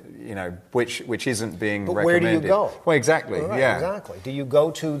essential one, which isn't being recommended. Where do you go? Well, exactly. Right, yeah. Exactly. Do you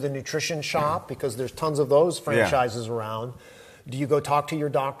go to the nutrition shop because there's tons of those franchises around? Do you go talk to your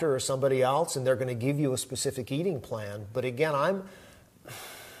doctor or somebody else, and they're going to give you a specific eating plan? But again, I've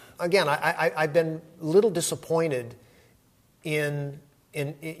been a little disappointed in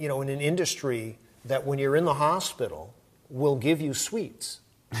an industry that when you're in the hospital will give you sweets.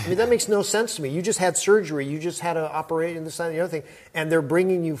 I mean, that makes no sense to me. You just had surgery, you just had to operate and this and the other thing, and they're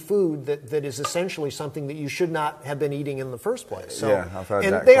bringing you food that is essentially something that you should not have been eating in the first place. So, yeah, I've heard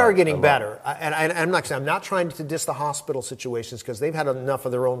that. And they are getting better. And I'm not trying to diss the hospital situations because they've had enough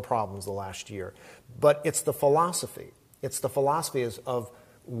of their own problems the last year. But it's the philosophy. It's the philosophy of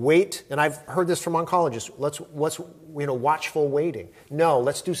wait, and I've heard this from oncologists. Let's watchful waiting. No,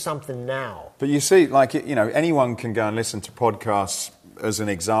 let's do something now. But you see, anyone can go and listen to podcasts as an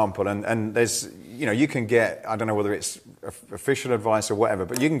example, and there's, you can get, I don't know whether it's official advice or whatever,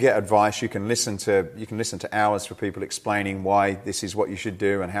 but you can get advice. You can listen to hours for people explaining why this is what you should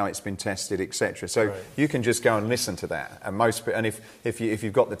do and how it's been tested, etc. So right. You can just go and listen to that, and if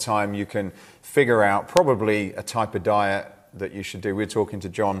you've got the time, you can figure out probably a type of diet that you should do. We were talking to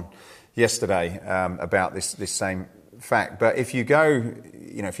John yesterday about this same fact. But if you go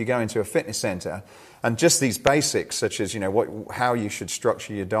into a fitness center, and just these basics, such as how you should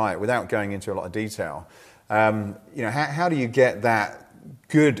structure your diet, without going into a lot of detail, how do you get that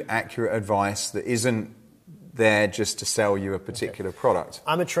good, accurate advice that isn't there just to sell you a particular product?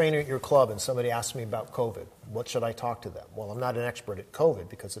 I'm a trainer at your club, and somebody asked me about COVID. What should I talk to them? Well, I'm not an expert at COVID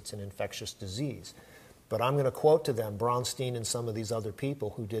because it's an infectious disease. But I'm going to quote to them Bronstein and some of these other people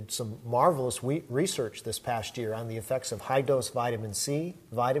who did some marvelous research this past year on the effects of high-dose vitamin C,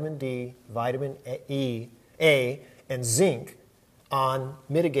 vitamin D, vitamin E, A, and zinc on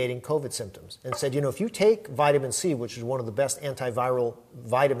mitigating COVID symptoms. And said, if you take vitamin C, which is one of the best antiviral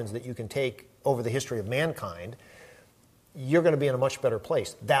vitamins that you can take over the history of mankind, you're going to be in a much better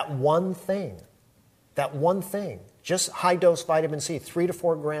place. That one thing, just high-dose vitamin C, 3 to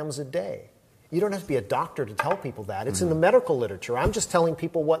 4 grams a day. You don't have to be a doctor to tell people that. It's in the medical literature. I'm just telling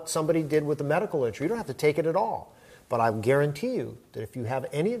people what somebody did with the medical literature. You don't have to take it at all. But I guarantee you that if you have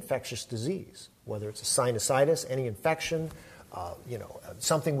any infectious disease, whether it's a sinusitis, any infection,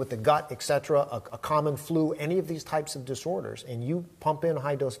 something with the gut, etc., a common flu, any of these types of disorders, and you pump in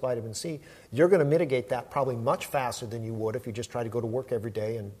high-dose vitamin C, you're going to mitigate that probably much faster than you would if you just try to go to work every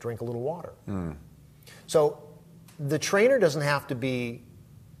day and drink a little water. So the trainer doesn't have to be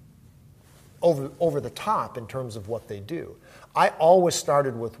over the top in terms of what they do. I always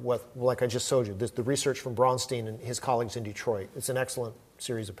started with like I just showed you, the research from Bronstein and his colleagues in Detroit. It's an excellent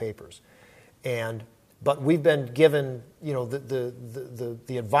series of papers. But we've been given,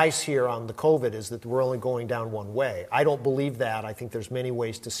 the advice here on the COVID is that we're only going down one way. I don't believe that. I think there's many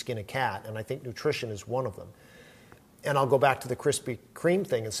ways to skin a cat, and I think nutrition is one of them. And I'll go back to the Krispy Kreme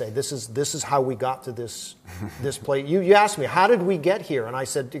thing and say, this is how we got to this place. You asked me, how did we get here? And I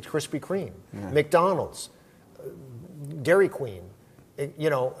said, it's Krispy Kreme, McDonald's, Dairy Queen.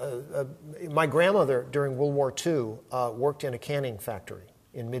 My grandmother during World War II worked in a canning factory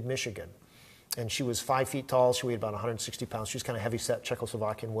in mid-Michigan. And she was 5 feet tall. She weighed about 160 pounds. She was kind of heavy-set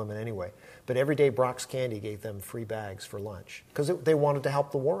Czechoslovakian woman anyway. But every day Brock's Candy gave them free bags for lunch because they wanted to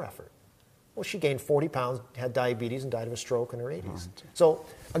help the war effort. Well, she gained 40 pounds, had diabetes, and died of a stroke in her 80s. Right. So,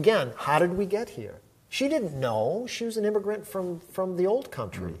 again, how did we get here? She didn't know. She was an immigrant from the old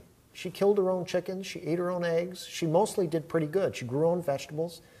country. She killed her own chickens. She ate her own eggs. She mostly did pretty good. She grew her own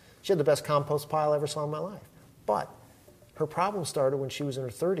vegetables. She had the best compost pile I ever saw in my life. But her problem started when she was in her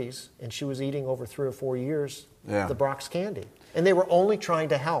 30s, and she was eating over 3 or 4 years the Brock's Candy. And they were only trying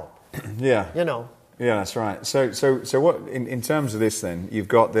to help. Yeah, that's right. So what in terms of this then, you've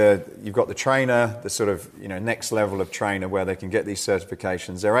got the trainer, the sort of next level of trainer where they can get these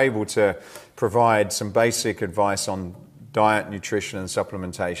certifications. They're able to provide some basic advice on diet, nutrition, and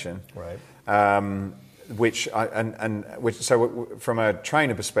supplementation. Right. So from a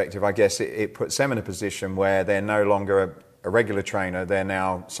trainer perspective, I guess it puts them in a position where they're no longer a regular trainer, they're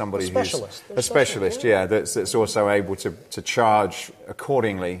now somebody who's a specialist, yeah, that's also able to charge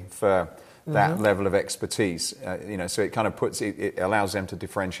accordingly for that level of expertise. So it kind of it allows them to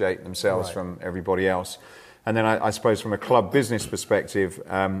differentiate themselves from everybody else. And then I suppose from a club business perspective,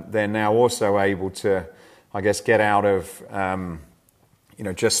 they're now also able to, I guess, get out of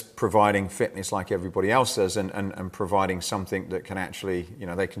just providing fitness like everybody else does, and providing something that can actually,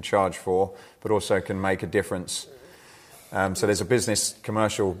 they can charge for, but also can make a difference. So there's a business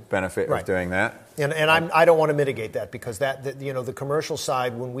commercial benefit of doing that. And I don't want to mitigate that, because the commercial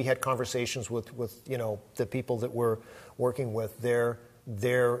side, when we had conversations with the people that we're working with, they're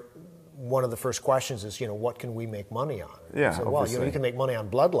one of the first questions is, what can we make money on? Yeah, so, well, you can make money on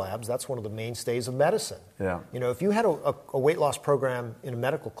blood labs. That's one of the mainstays of medicine. Yeah. If you had a weight loss program in a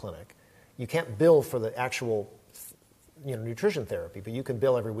medical clinic, you can't bill for the actual nutrition therapy, but you can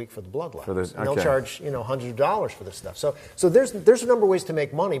bill every week for the blood labs. And they'll charge hundreds of dollars for this stuff. So there's a number of ways to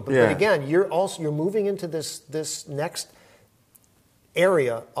make money, but again, you're moving into this next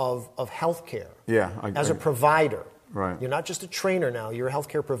area of healthcare as a provider. Right. You're not just a trainer now, you're a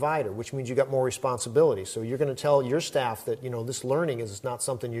healthcare provider, which means you got more responsibility. So you're going to tell your staff that this learning is not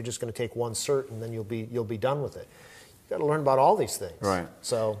something you're just going to take one cert and then you'll be done with it. You've got to learn about all these things. Right.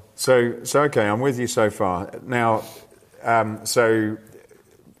 So okay, I'm with you so far. Now, so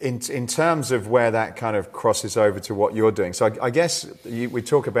in terms of where that kind of crosses over to what you're doing, so I guess we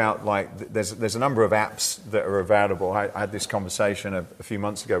talk about, like, there's a number of apps that are available. I had this conversation a few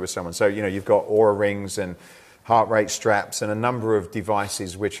months ago with someone. So you've got Oura rings and heart rate straps and a number of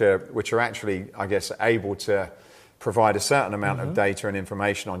devices which are actually, I guess, able to provide a certain amount of data and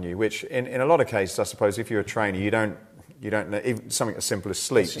information on you, which in a lot of cases, I suppose, if you're a trainer, you don't know, even something as simple as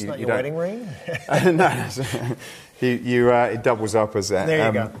sleep. It's just not your wedding ring? No, it doubles up as that. There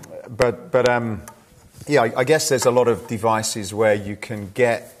you go. But I guess there's a lot of devices where you can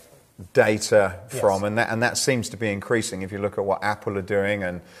get data from, and that seems to be increasing. If you look at what Apple are doing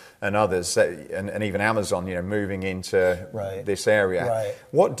and others, and even Amazon, moving into this area. Right.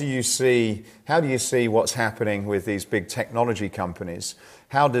 What do you see? How do you see what's happening with these big technology companies?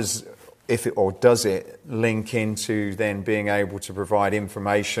 How does it link into then being able to provide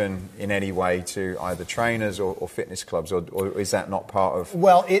information in any way to either trainers or fitness clubs, or is that not part of?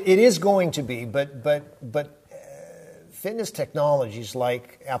 Well, it is going to be, but fitness technologies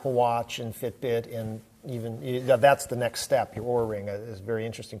like Apple Watch and Fitbit, and even that's the next step. Your Oura Ring is a very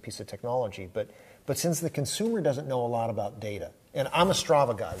interesting piece of technology, but since the consumer doesn't know a lot about data, and I'm a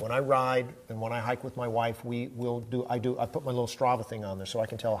Strava guy. When I ride and when I hike with my wife, I put my little Strava thing on there so I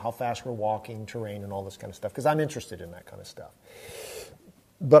can tell how fast we're walking, terrain, and all this kind of stuff, because I'm interested in that kind of stuff.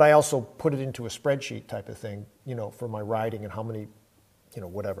 But I also put it into a spreadsheet type of thing, for my riding and how many,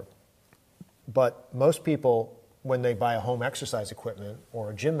 whatever. But most people, when they buy a home exercise equipment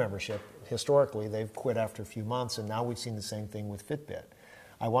or a gym membership, historically, they've quit after a few months, and now we've seen the same thing with Fitbit.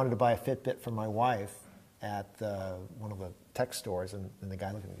 I wanted to buy a Fitbit for my wife at one of the tech stores, and the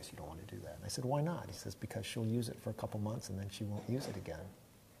guy looked at me and goes, "You don't want to do that." And I said, "Why not?" He says, "Because she'll use it for a couple months, and then she won't use it again."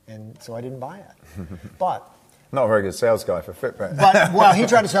 And so I didn't buy it. But not a very good sales guy for Fitbit. Well, he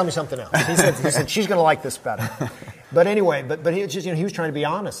tried to sell me something else. He said she's going to like this better. But anyway, but he just, he was trying to be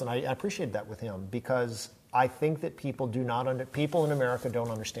honest, and I appreciated that with him, because I think that people in America don't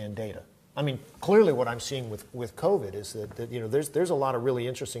understand data. I mean, clearly what I'm seeing with COVID is that there's a lot of really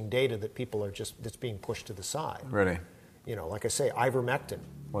interesting data that people are that's being pushed to the side. Really? Like I say, ivermectin.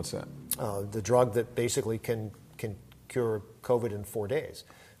 What's that? The drug that basically can cure COVID in 4 days.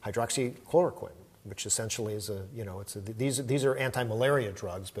 Hydroxychloroquine, which essentially is these are anti-malaria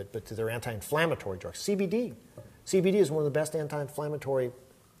drugs, but they're anti-inflammatory drugs. CBD is one of the best anti-inflammatory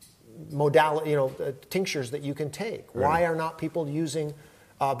tinctures that you can take. Really? Why are not people using?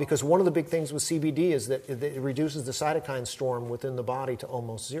 Because one of the big things with CBD is that it reduces the cytokine storm within the body to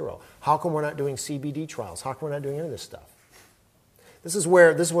almost zero. How come we're not doing CBD trials? How come we're not doing any of this stuff? This is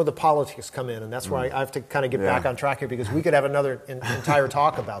where the politics come in, and that's where I have to kind of get back on track here, because we could have another entire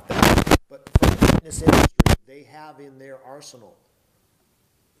talk about that. But for the fitness industry, they have in their arsenal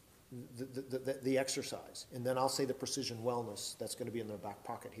the exercise, and then I'll say the precision wellness that's going to be in their back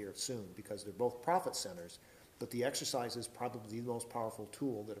pocket here soon, because they're both profit centers. But the exercise is probably the most powerful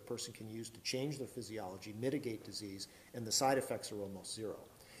tool that a person can use to change their physiology, mitigate disease, and the side effects are almost zero.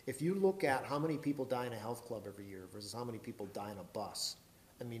 If you look at how many people die in a health club every year versus how many people die in a bus,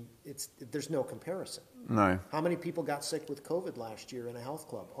 I mean, there's no comparison. No. How many people got sick with COVID last year in a health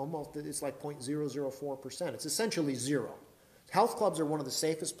club? It's like 0.004%. It's essentially zero. Health clubs are one of the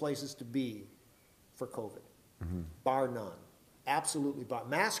safest places to be for COVID, bar none. Absolutely bar.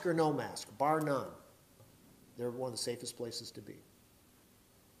 Mask or no mask, bar none. They're one of the safest places to be.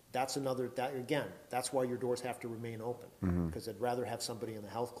 That's why your doors have to remain open, because I'd rather have somebody in the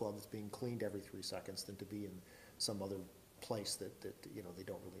health club that's being cleaned every 3 seconds than to be in some other place that they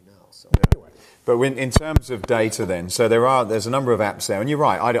don't really know. So anyway. But in terms of data then, so there's a number of apps there, and you're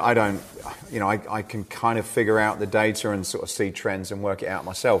right, I can kind of figure out the data and sort of see trends and work it out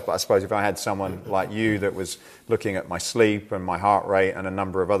myself, but I suppose if I had someone like you that was looking at my sleep and my heart rate and a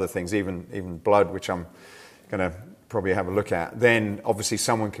number of other things, even blood, which I'm going to probably have a look at, then obviously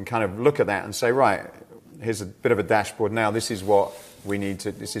someone can kind of look at that and say, right, here's a bit of a dashboard now, this is what you need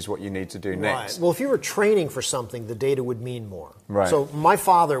to do next. Right. Well, if you were training for something, the data would mean more. Right. So my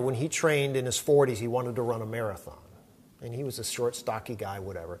father, when he trained in his 40s, he wanted to run a marathon. And he was a short, stocky guy,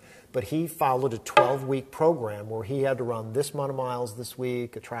 whatever. But he followed a 12-week program where he had to run this amount of miles this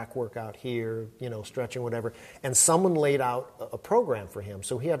week, a track workout here, stretching, whatever. And someone laid out a program for him,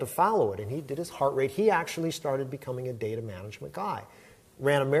 so he had to follow it. And he did his heart rate. He actually started becoming a data management guy.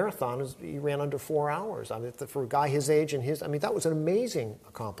 Ran a marathon, he ran under 4 hours. I mean, for a guy his age and that was an amazing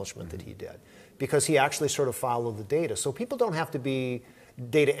accomplishment that he did, because he actually sort of followed the data. So people don't have to be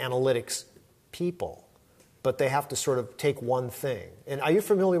data analytics people, but they have to sort of take one thing. And are you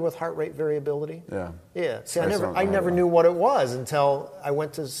familiar with heart rate variability? Yeah. Yeah. See, I never knew what it was until I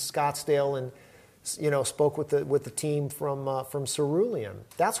went to Scottsdale and spoke with the team from Cerulean.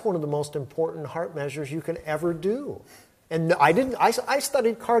 That's one of the most important heart measures you can ever do. And I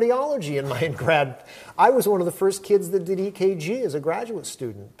studied cardiology in my grad. I was one of the first kids that did EKG as a graduate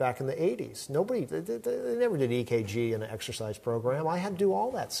student back in the 80s. They never did EKG in an exercise program. I had to do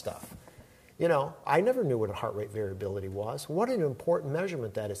all that stuff. I never knew what a heart rate variability was. What an important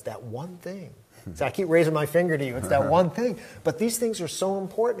measurement that is, that one thing. So I keep raising my finger to you. It's that one thing. But these things are so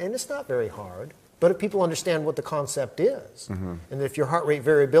important, and it's not very hard. But if people understand what the concept is, and if your heart rate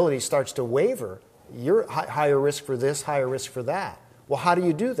variability starts to waver, you're higher risk for this, higher risk for that. Well, how do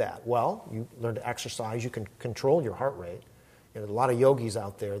you do that? Well, you learn to exercise. You can control your heart rate. There's a lot of yogis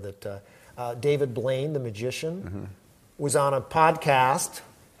out there that David Blaine, the magician, was on a podcast,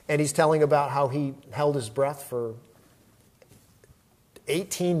 and he's telling about how he held his breath for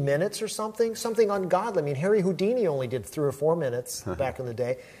 18 minutes or something ungodly. I mean, Harry Houdini only did 3 or 4 minutes back in the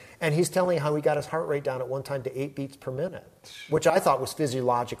day. And he's telling how he got his heart rate down at one time to 8 beats per minute, which I thought was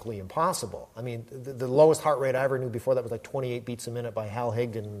physiologically impossible. I mean, the lowest heart rate I ever knew before that was like 28 beats a minute by Hal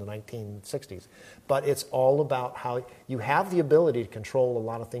Higdon in the 1960s. But it's all about how you have the ability to control a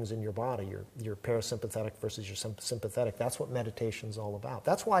lot of things in your body, your parasympathetic versus your sympathetic. That's what meditation's all about.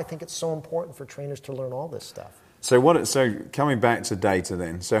 That's why I think it's so important for trainers to learn all this stuff. So coming back to data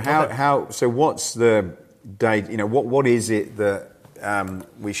then. So so what's the data? What is it that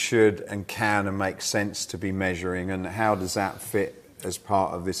we should and can and make sense to be measuring, and how does that fit as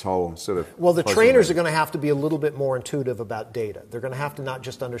part of this whole sort of... Well, the trainers are going to have to be a little bit more intuitive about data. They're going to have to not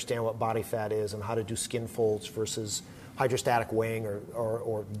just understand what body fat is and how to do skin folds versus hydrostatic weighing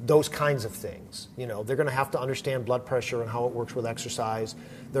or those kinds of things. They're going to have to understand blood pressure and how it works with exercise.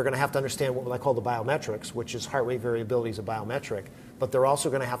 They're going to have to understand what I call the biometrics, which is heart rate variability is a biometric. But they're also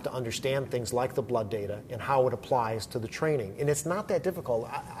going to have to understand things like the blood data and how it applies to the training. And it's not that difficult.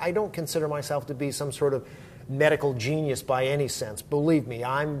 I don't consider myself to be some sort of medical genius by any sense. Believe me,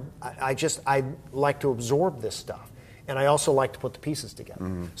 I like to absorb this stuff. And I also like to put the pieces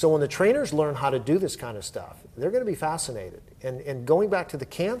together. So when the trainers learn how to do this kind of stuff, they're going to be fascinated. And going back to the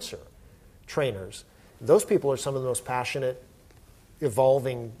cancer trainers, those people are some of the most passionate,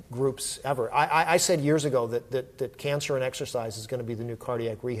 evolving groups ever. I said years ago that cancer and exercise is going to be the new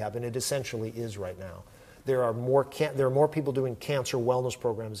cardiac rehab, and it essentially is right now. There are more people doing cancer wellness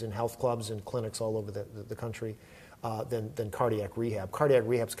programs in health clubs and clinics all over the country than cardiac rehab. Cardiac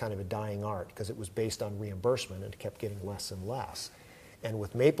rehab is kind of a dying art because it was based on reimbursement and it kept getting less and less. And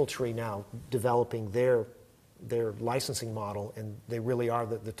with Mapletree now developing their licensing model, and they really are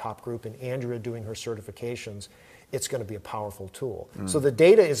the top group, and Andrea doing her certifications, it's going to be a powerful tool. So the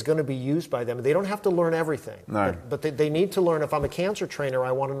data is going to be used by them. They don't have to learn everything, but they need to learn. If I'm a cancer trainer,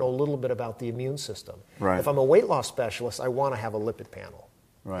 I want to know a little bit about the immune system. Right. If I'm a weight loss specialist, I want to have a lipid panel.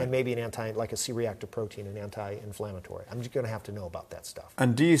 Right. And maybe like a C-reactive protein, an anti-inflammatory. I'm just going to have to know about that stuff.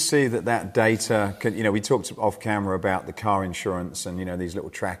 And do you see that data, we talked off camera about the car insurance and, these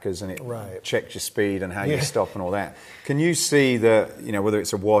little trackers, and it checks your speed and how you stop and all that. Can you see that, whether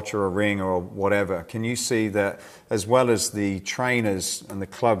it's a watch or a ring or whatever, can you see that as well as the trainers and the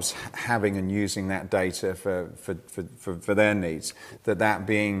clubs having and using that data for their needs, that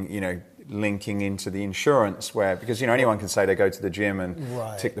being, linking into the insurance because anyone can say they go to the gym and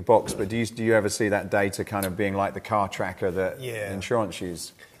tick the box, but do you ever see that data kind of being like the car tracker that insurance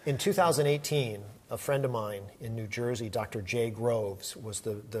use? In 2018, a friend of mine in New Jersey, Dr. Jay Groves, was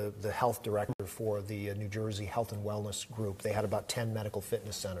the health director for the New Jersey Health and Wellness Group. They had about 10 medical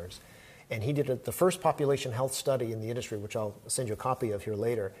fitness centers. And he did the first population health study in the industry, which I'll send you a copy of here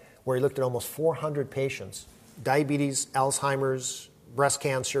later, where he looked at almost 400 patients, diabetes, Alzheimer's, breast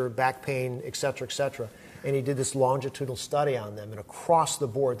cancer, back pain, et cetera, and he did this longitudinal study on them, and across the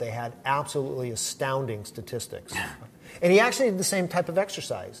board they had absolutely astounding statistics. And he actually did the same type of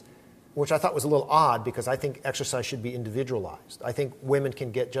exercise, which I thought was a little odd because I think exercise should be individualized. I think women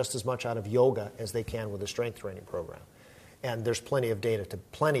can get just as much out of yoga as they can with a strength training program. And there's plenty of data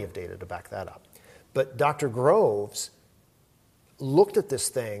to back that up. But Dr. Groves looked at this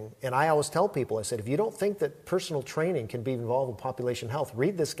thing, and I always tell people, I said, if you don't think that personal training can be involved in population health,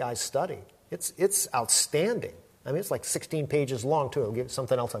 read this guy's study. It's outstanding. I mean, it's like 16 pages long, too. I'll give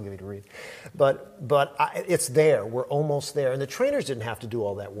something else I'll give you to read. But it's there. We're almost there. And the trainers didn't have to do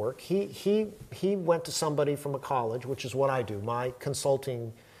all that work. He went to somebody from a college, which is what I do. My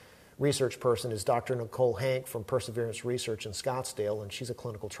consulting research person is Dr. Nicole Hank from Perseverance Research in Scottsdale, and she's a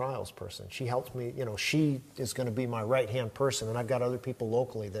clinical trials person. She helps me, she is going to be my right-hand person, and I've got other people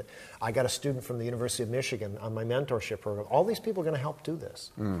locally that I got a student from the University of Michigan on my mentorship program. All these people are going to help do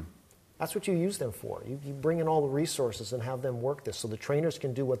this. That's what you use them for. You bring in all the resources and have them work this so the trainers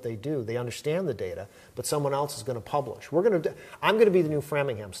can do what they do. They understand the data, but someone else is going to publish. I'm going to be the new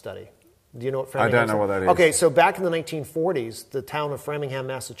Framingham study. Do you know what Framingham is? I don't know what that is. Okay, so back in the 1940s, the town of Framingham,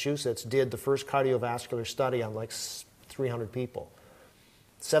 Massachusetts did the first cardiovascular study on like 300 people.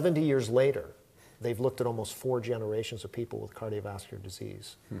 70 years later, they've looked at almost 4 generations of people with cardiovascular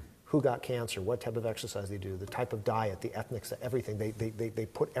disease. Who got cancer, what type of exercise they do, the type of diet, the ethnics, everything. They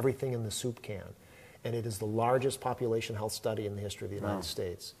put everything in the soup can. And it is the largest population health study in the history of the United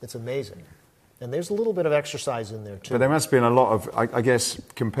States. It's amazing. And there's a little bit of exercise in there, too. But there must have been a lot of, I guess,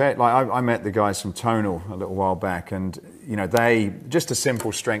 compared, like I met the guys from Tonal a little while back, and, they, just a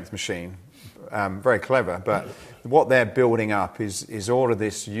simple strength machine, very clever, but what they're building up is all of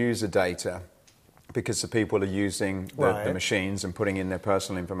this user data, because the people are using the machines and putting in their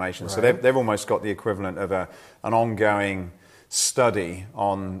personal information. So they've almost got the equivalent of an ongoing study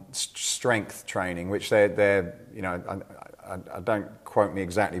on strength training, which they're I don't quote me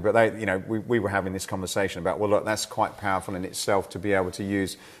exactly, but we were having this conversation about, well, look, that's quite powerful in itself to be able to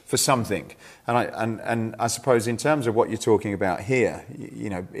use for something. And I suppose in terms of what you're talking about here,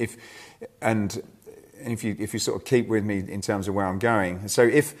 if you sort of keep with me in terms of where I'm going, so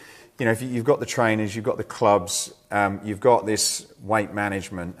if you've got the trainers, you've got the clubs, you've got this weight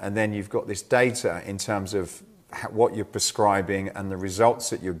management, and then you've got this data in terms of what you're prescribing and the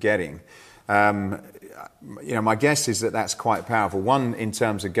results that you're getting. My guess is that that's quite powerful. One, in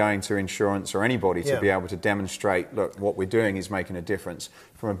terms of going to insurance or anybody to be able to demonstrate, look, what we're doing is making a difference.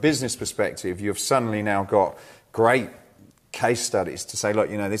 From a business perspective, you've suddenly now got great case studies to say, look,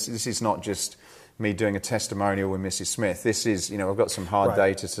 this is not just me doing a testimonial with Mrs. Smith. This is, I've got some hard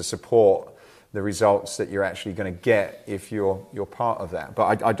data to support the results that you're actually going to get if you're part of that.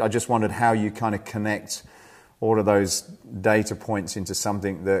 But I just wondered how you kind of connect all of those data points into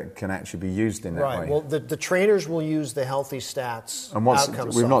something that can actually be used in that way. Well, the trainers will use the Healthy Stats and outcome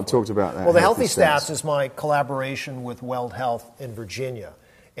we've not talked about that. Well, the Healthy Stats is my collaboration with Weld Health in Virginia.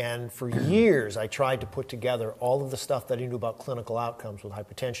 And for years, I tried to put together all of the stuff that I knew about clinical outcomes with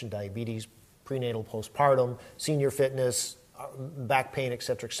hypertension, diabetes, prenatal, postpartum, senior fitness, back pain, et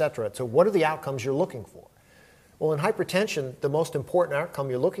cetera, et cetera. So what are the outcomes you're looking for? Well, in hypertension, the most important outcome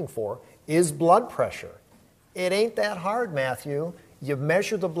you're looking for is blood pressure. It ain't that hard, Matthew. You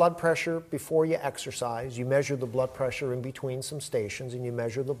measure the blood pressure before you exercise, you measure the blood pressure in between some stations, and you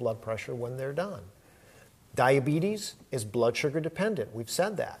measure the blood pressure when they're done. Diabetes is blood sugar dependent. We've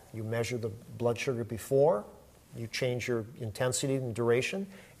said that. You measure the blood sugar before, you change your intensity and duration,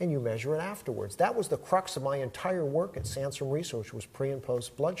 and you measure it afterwards. That was the crux of my entire work at Sansom Research, was pre and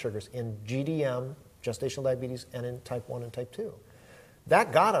post blood sugars in GDM, gestational diabetes, and in type 1 and type 2.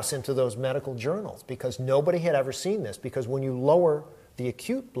 That got us into those medical journals because nobody had ever seen this, because when you lower the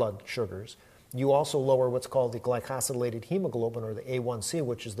acute blood sugars, you also lower what's called the glycosylated hemoglobin, or the A1C,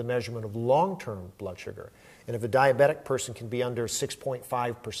 which is the measurement of long-term blood sugar. And if a diabetic person can be under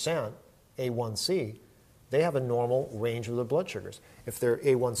 6.5% A1C, they have a normal range of their blood sugars. If their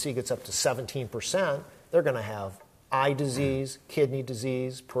A1C gets up to 17%, they're going to have eye disease, kidney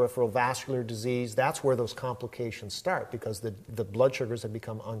disease, peripheral vascular disease. That's where those complications start, because the blood sugars have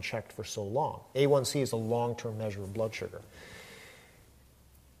become unchecked for so long. A1C is a long-term measure of blood sugar.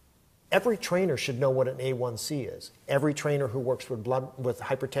 Every trainer should know what an A1C is. Every trainer who works with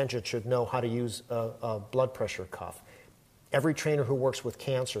hypertension should know how to use a blood pressure cuff. Every trainer who works with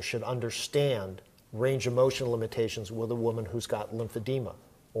cancer should understand range of motion limitations with a woman who's got lymphedema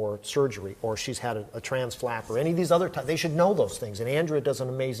or surgery, or she's had a trans flap, or any of these other they should know those things. And Andrea does an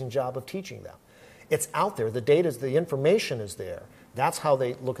amazing job of teaching them. It's out there. The information is there. That's how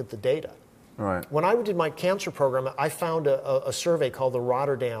they look at the data. Right. When I did my cancer program, I found a survey called the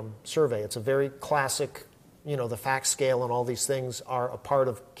Rotterdam Survey. It's a very classic, the FACT scale and all these things are a part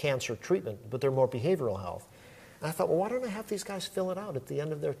of cancer treatment, but they're more behavioral health. And I thought, well, why don't I have these guys fill it out at the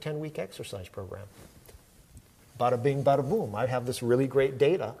end of their 10-week exercise program? Bada bing, bada boom. I have this really great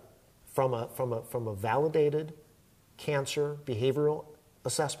data from a validated cancer behavioral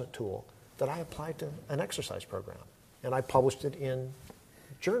assessment tool that I applied to an exercise program. And I published it in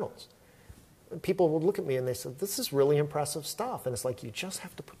journals. And people would look at me and they said, this is really impressive stuff. And it's like, you just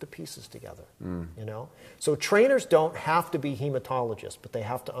have to put the pieces together, So trainers don't have to be hematologists, but they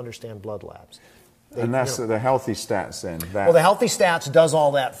have to understand blood labs. And that's the healthy stats then? Well, the healthy stats does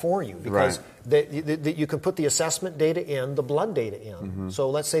all that for you because you can put the assessment data in, the blood data in. Mm-hmm. So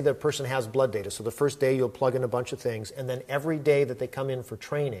let's say the person has blood data. So the first day you'll plug in a bunch of things, and then every day that they come in for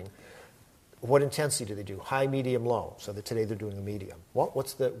training, what intensity do they do? High, medium, low. So that today they're doing a medium.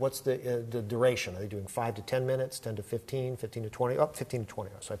 What's the duration? Are they doing 5 to 10 minutes, 10 to 15, 15 to 20? 15 to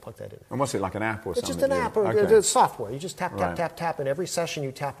 20. So I plug that in. And what's it, like an app or something? It's just an app or it's software. You just tap, tap, tap, tap. And every session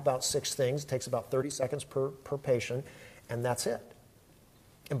you tap about 6 things. It takes about 30 seconds per patient, and that's it.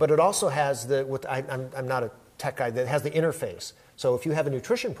 But it also has I'm not a tech guy, that has the interface. So if you have a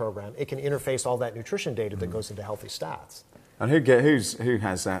nutrition program, it can interface all that nutrition data that goes into healthy stats. And who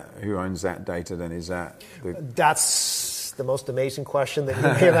has that? Who owns that data? Then That's the most amazing question that you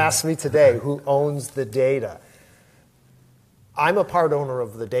may have asked me today. Who owns the data? I'm a part owner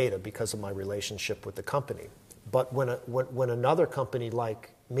of the data because of my relationship with the company. But when another company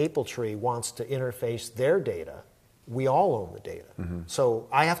like Mapletree wants to interface their data, we all own the data. Mm-hmm. So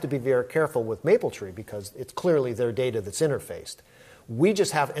I have to be very careful with Mapletree because it's clearly their data that's interfaced. We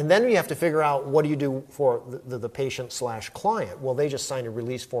just have, and then you have to figure out what do you do for the patient/client. Well, they just signed a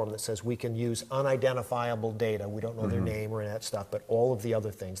release form that says we can use unidentifiable data. We don't know their name or any of that stuff, but all of the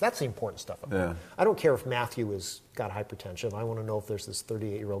other things. That's the important stuff. Yeah. I don't care if Matthew has got hypertension. I want to know if there's this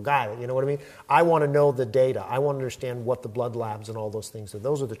 38-year-old guy. You know what I mean? I want to know the data. I want to understand what the blood labs and all those things are.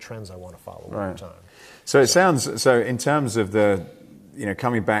 Those are the trends I want to follow over time. So it sounds, so in terms of the,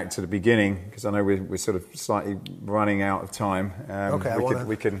 coming back to the beginning, because I know we're sort of slightly running out of time.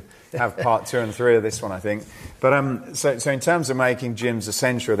 We can have part 2 and 3 of this one, I think. But so in terms of making gyms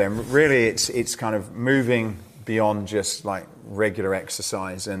essential, then really it's kind of moving beyond just like regular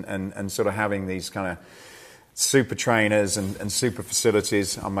exercise and sort of having these kind of super trainers and super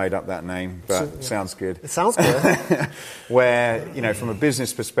facilities. I made up that name, but it sounds good. It sounds good. Where from a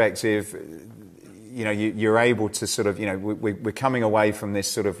business perspective, you're able to sort of, we're coming away from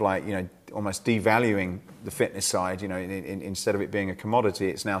this sort of like, almost devaluing the fitness side, instead of it being a commodity,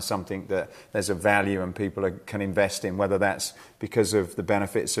 it's now something that there's a value and people can invest in, whether that's because of the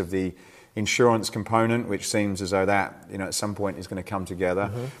benefits of the insurance component, which seems as though that, at some point is going to come together,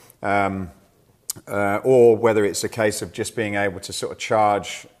 or whether it's a case of just being able to sort of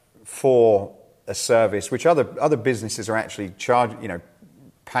charge for a service, which other businesses are actually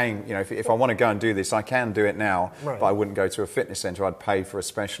paying, if I want to go and do this, I can do it now, but I wouldn't go to a fitness center. I'd pay for a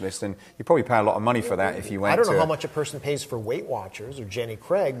specialist, and you probably pay a lot of money for that if you went to... I don't know how much a person pays for Weight Watchers or Jenny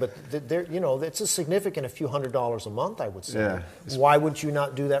Craig, but it's a significant, a few $100s a month, I would say. Yeah. Why would you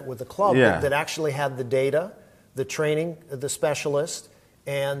not do that with a club that actually had the data, the training, the specialist,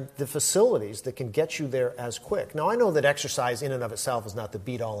 and the facilities that can get you there as quick? Now, I know that exercise in and of itself is not the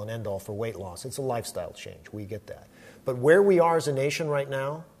be-all and end-all for weight loss. It's a lifestyle change. We get that. But where we are as a nation right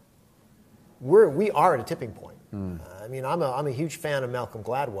now, we are at a tipping point. I mean, I'm a huge fan of Malcolm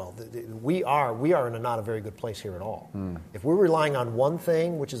Gladwell. We are in not a very good place here at all. If we're relying on one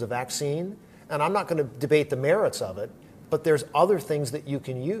thing, which is a vaccine, and I'm not going to debate the merits of it, but there's other things that you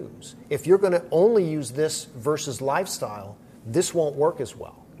can use. If you're going to only use this versus lifestyle, this won't work as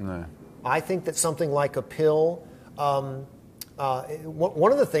well. No. I think that something like a pill.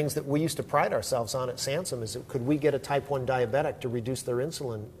 One of the things that we used to pride ourselves on at Sansom is that could we get a type 1 diabetic to reduce their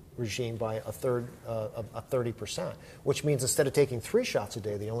insulin regime by a 30%, which means instead of taking 3 shots a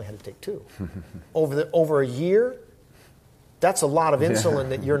day, they only had to take 2. Over a year, that's a lot of insulin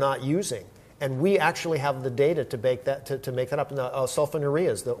that you're not using. And we actually have the data to make that up. And the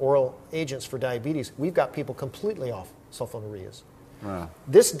sulfonylureas, the oral agents for diabetes, we've got people completely off sulfonylureas. Wow.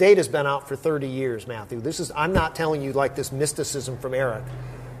 This data's been out for 30 years, Matthew. I'm not telling you like this mysticism from Eric.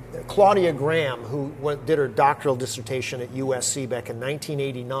 Claudia Graham, who did her doctoral dissertation at USC back in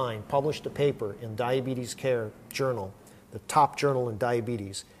 1989, published a paper in Diabetes Care Journal, the top journal in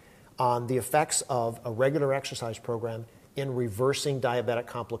diabetes, on the effects of a regular exercise program in reversing diabetic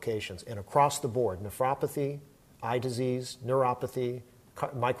complications. And across the board, nephropathy, eye disease, neuropathy,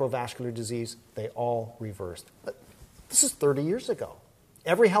 microvascular disease, they all reversed. But this is 30 years ago.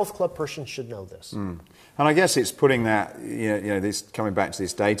 Every health club person should know this. And I guess it's putting that, this coming back to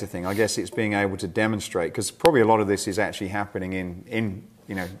this data thing, I guess it's being able to demonstrate, because probably a lot of this is actually happening in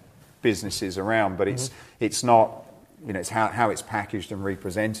businesses around, but it's not, it's how it's packaged and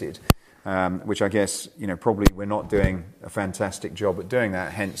represented, which I guess, probably we're not doing a fantastic job at doing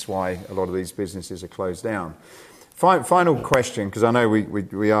that, hence why a lot of these businesses are closed down. Final question, because I know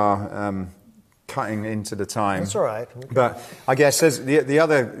we are cutting into the time. That's all right. But I guess the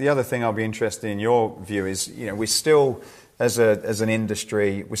other thing I'll be interested in your view is, we're still, as an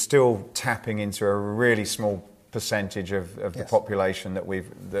industry, we're still tapping into a really small percentage of the population that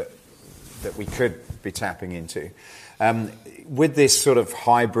we could be tapping into. With this sort of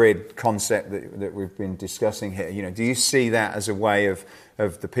hybrid concept that we've been discussing here, do you see that as a way of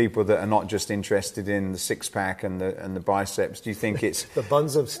the people that are not just interested in the six-pack and the biceps? Do you think it's the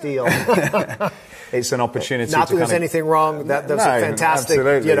buns of steel? It's an opportunity. Not that there's anything wrong. That's a fantastic.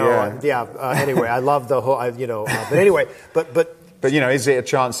 Absolutely, Anyway, I love the whole. But anyway, but is it a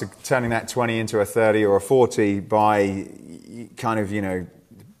chance of turning that 20 into a 30 or a 40 by kind of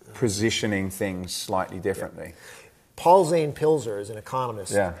positioning things slightly differently? Yeah. Paul Zane Pilzer is an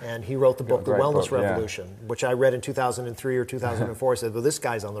economist, and he wrote the book The Wellness Revolution, which I read in 2003 or 2004. I said, well, this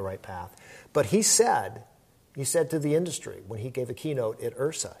guy's on the right path. But he said to the industry when he gave a keynote at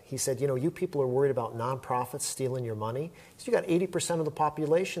IRSA, he said, you people are worried about nonprofits stealing your money. So you got 80% of the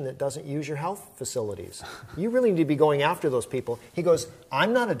population that doesn't use your health facilities. You really need to be going after those people. He goes,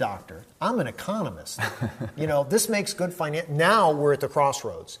 I'm not a doctor. I'm an economist. This makes good finance. Now we're at the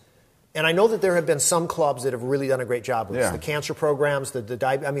crossroads. And I know that there have been some clubs that have really done a great job with this. The cancer programs, the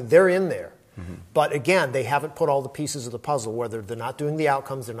diabetes, they're in there. But again, they haven't put all the pieces of the puzzle, whether they're not doing the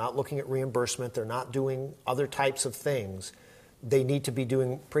outcomes, they're not looking at reimbursement, they're not doing other types of things. They need to be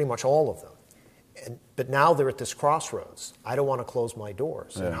doing pretty much all of them. But now they're at this crossroads. I don't want to close my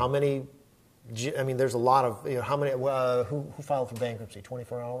doors. And how many... there's a lot of, how many, who filed for bankruptcy,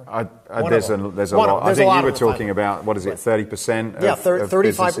 24 hour? There's a lot. I think you were talking about, what is it, 30%? Yeah,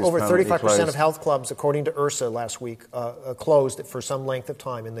 35% of health clubs, according to IRSA last week, closed for some length of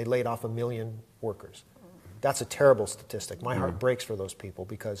time, and they laid off 1 million workers. That's a terrible statistic. My heart breaks for those people,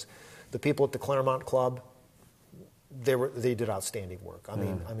 because the people at the Claremont Club, they did outstanding work. I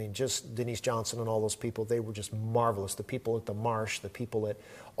mean, just Denise Johnson and all those people, they were just marvelous. The people at the Marsh, the people at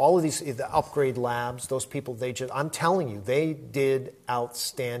all of these, the Upgrade Labs, those people, I'm telling you, they did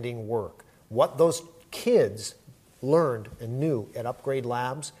outstanding work. What those kids learned and knew at Upgrade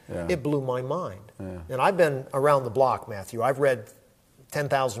Labs, it blew my mind. And I've been around the block, Matthew. I've read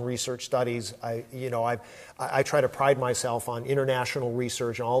 10,000 research studies. I try to pride myself on international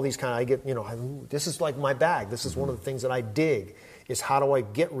research and all these this is like my bag. This is one of the things that I dig, is how do I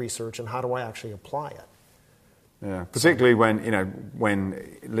get research and how do I actually apply it? Yeah, particularly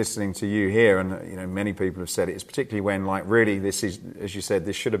when listening to you here, and many people have said it, it's particularly when really this is, as you said,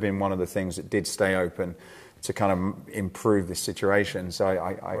 this should have been one of the things that did stay open to kind of improve this situation. So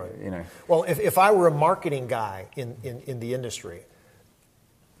Well, if I were a marketing guy in the industry,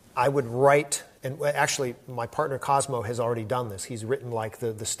 I would write, and actually my partner Cosmo has already done this. He's written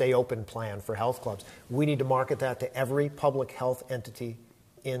the Stay Open plan for health clubs. We need to market that to every public health entity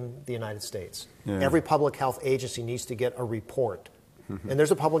in the United States. Every public health agency needs to get a report. And there's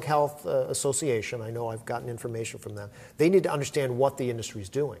a public health association. I know I've gotten information from them. They need to understand what the industry is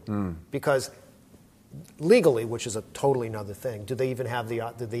doing. Because legally, which is a totally another thing, do they even have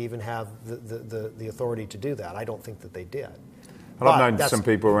the authority to do that? I don't think that they did. Well, I've known some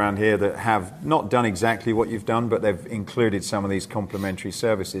people around here that have not done exactly what you've done, but they've included some of these complementary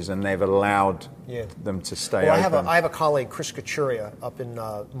services, and they've allowed them to stay open. I have a colleague, Chris Kachuria, up in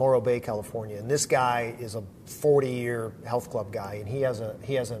Morro Bay, California, and this guy is a 40-year health club guy, and he has a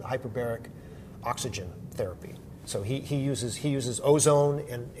hyperbaric oxygen therapy. So he uses ozone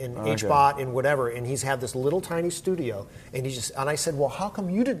and HBOT and whatever, and he's had this little tiny studio, and I said, well, how come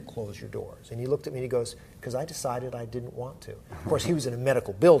you didn't close your doors? And he looked at me and he goes, because I decided I didn't want to. Of course, he was in a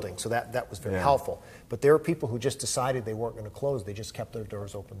medical building, so that was very helpful. But there are people who just decided they weren't going to close. They just kept their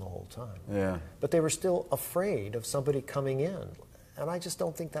doors open the whole time. Yeah. But they were still afraid of somebody coming in, and I just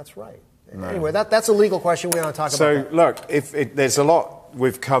don't think that's right. No. Anyway, that's a legal question. We want to talk about that. So, look, there's a lot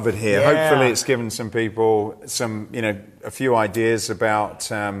we've covered here. Yeah. Hopefully it's given some people a few ideas about,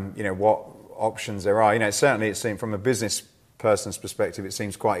 what options there are. Certainly it seems from a business person's perspective, it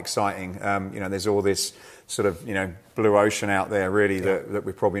seems quite exciting. There's all this sort of, blue ocean out there really that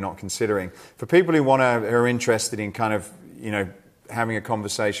we're probably not considering. For people who are interested in kind of, having a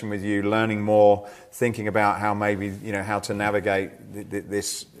conversation with you, learning more, thinking about how maybe, how to navigate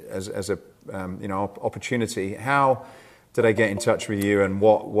this as a, opportunity, how do they get in touch with you, and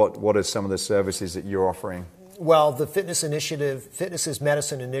what are some of the services that you're offering? Well, the Fitness is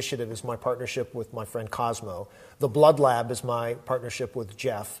Medicine Initiative is my partnership with my friend Cosmo. The Blood Lab is my partnership with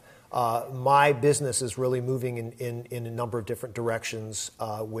Jeff. My business is really moving in a number of different directions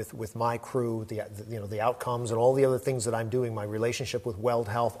with my crew, the outcomes and all the other things that I'm doing, my relationship with Weld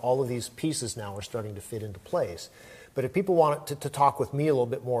Health, all of these pieces now are starting to fit into place. But if people want to talk with me a little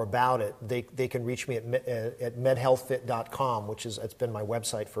bit more about it, they can reach me at medhealthfit.com, it's been my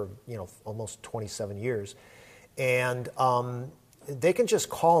website for almost 27 years. And they can just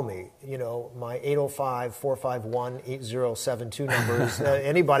call me, my 805-451-8072 number is,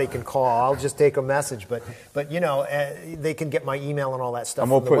 anybody can call. I'll just take a message, but they can get my email and all that stuff.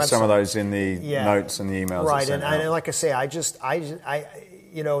 And we'll put some of those in the notes and the emails. Right, and like I say, I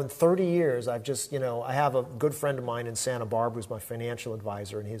in 30 years, I've just, I have a good friend of mine in Santa Barbara who's my financial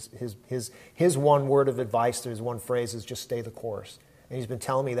advisor, and his one word of advice, his one phrase is just stay the course. And he's been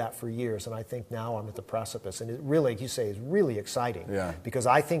telling me that for years, and I think now I'm at the precipice. And it really, like you say, is really exciting. Yeah. Because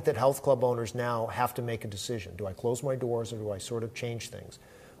I think that health club owners now have to make a decision. Do I close my doors, or do I sort of change things?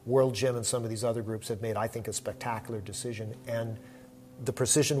 World Gym and some of these other groups have made, I think, a spectacular decision. And the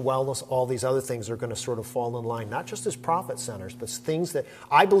Precision Wellness, all these other things are going to sort of fall in line, not just as profit centers, but things that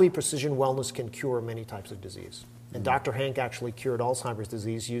I believe Precision Wellness can cure many types of disease. And Dr. Hank actually cured Alzheimer's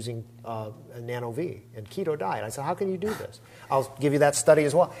disease using a Nano-V and keto diet. I said, how can you do this? I'll give you that study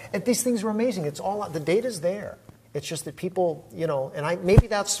as well. And these things are amazing. It's all, the data's there. It's just that people, and maybe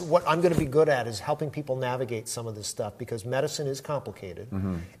that's what I'm going to be good at, is helping people navigate some of this stuff, because medicine is complicated.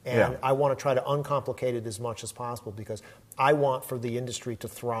 And I want to try to uncomplicate it as much as possible, because I want for the industry to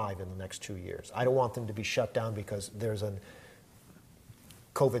thrive in the next 2 years. I don't want them to be shut down because there's a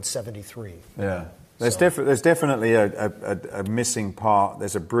COVID-73. Yeah. There's definitely a missing part.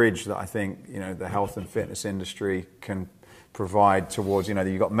 There's a bridge that I think the health and fitness industry can provide towards.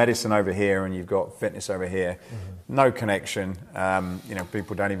 You've got medicine over here and you've got fitness over here. No connection.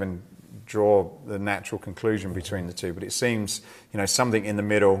 People don't even draw the natural conclusion between the two. But it seems something in the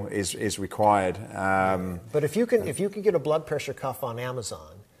middle is required. But if you can get a blood pressure cuff on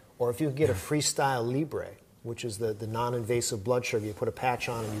Amazon, or if you can get a Freestyle Libre, which is the non-invasive blood sugar. You put a patch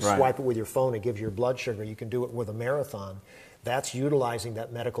on and you swipe it with your phone, it gives you your blood sugar. You can do it with a marathon. That's utilizing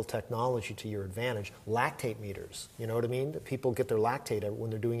that medical technology to your advantage. Lactate meters, you know what I mean? People get their lactate when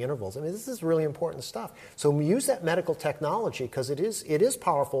they're doing intervals. I mean, this is really important stuff. So we use that medical technology because it is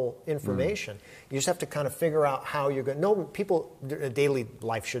powerful information. You just have to kind of figure out how you're going. No, people, daily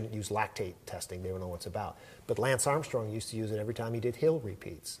life shouldn't use lactate testing. They don't know what it's about. But Lance Armstrong used to use it every time he did hill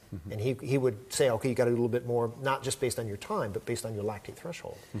repeats. And he would say, okay, you got to do a little bit more, not just based on your time, but based on your lactate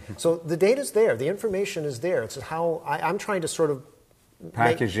threshold. So the data's there. The information is there. It's how I'm trying to sort of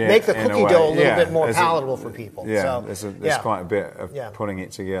make the cookie dough a little bit more palatable for people. Yeah, so, there's quite a bit of putting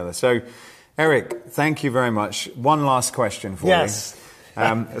it together. So, Eric, thank you very much. One last question for you.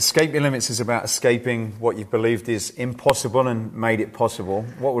 Escape Your Limits is about escaping what you've believed is impossible and made it possible.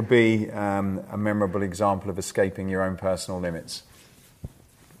 What would be a memorable example of escaping your own personal limits?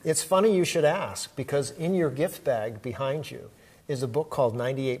 It's funny you should ask, because in your gift bag behind you is a book called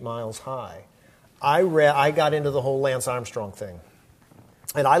 98 Miles High. I got into the whole Lance Armstrong thing.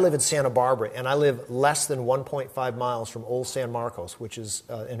 And I live in Santa Barbara, and I live less than 1.5 miles from Old San Marcos, which is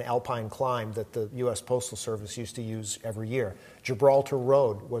an alpine climb that the U.S. Postal Service used to use every year. Gibraltar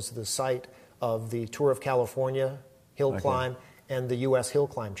Road was the site of the Tour of California hill climb and the U.S. Hill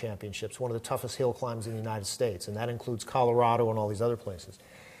Climb Championships, one of the toughest hill climbs in the United States, and that includes Colorado and all these other places.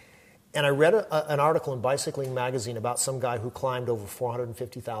 And I read an article in Bicycling Magazine about some guy who climbed over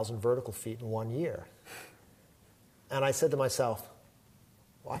 450,000 vertical feet in 1 year. And I said to myself,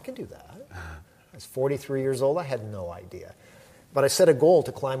 well, I can do that. I was 43 years old. I had no idea. But I set a goal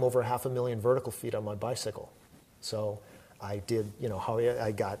to climb over 500,000 vertical feet on my bicycle. So I did, how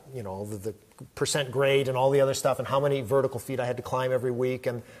I got, the percent grade and all the other stuff and how many vertical feet I had to climb every week.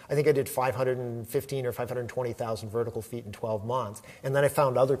 And I think I did 515 or 520,000 vertical feet in 12 months. And then I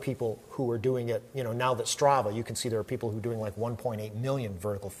found other people who were doing it, now that Strava, you can see there are people who are doing like 1.8 million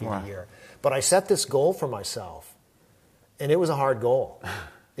vertical feet a year. But I set this goal for myself. And it was a hard goal.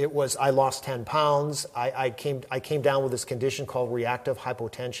 I lost 10 pounds. I came down with this condition called reactive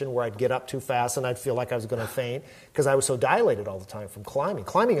hypotension, where I'd get up too fast and I'd feel like I was going to faint because I was so dilated all the time from climbing.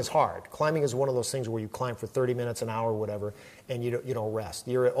 Climbing is hard. Climbing is one of those things where you climb for 30 minutes, an hour, whatever, and you don't rest.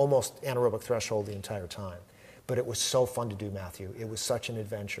 You're at almost anaerobic threshold the entire time. But it was so fun to do, Matthew. It was such an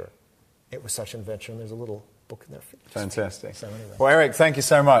adventure. It was such an adventure, and there's a little book in there for you. Fantastic. So anyway. Well, Eric, thank you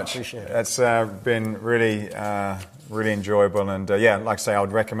so much. Appreciate it. It's been really, really enjoyable. And like I say, I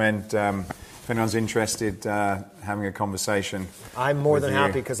would recommend if anyone's interested having a conversation. I'm more than you.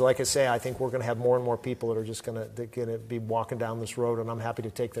 happy because, like I say, I think we're going to have more and more people that are just going to be walking down this road, and I'm happy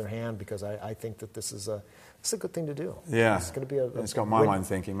to take their hand because I think that this is a good thing to do. Yeah, it's going to be it's got my mind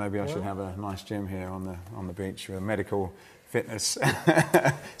thinking. Maybe I should have a nice gym here on the beach with a medical fitness.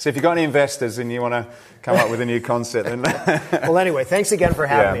 So if you've got any investors and you want to come up with a new concept, then well, anyway, thanks again for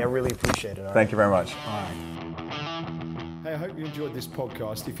having me. I really appreciate it. Thank you very much. All right. Hey, I hope you enjoyed this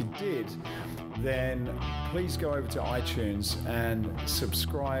podcast. If you did, then please go over to iTunes and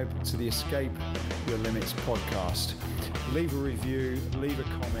subscribe to the Escape Your Limits podcast. Leave a review, leave a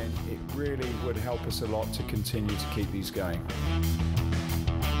comment. It really would help us a lot to continue to keep these going.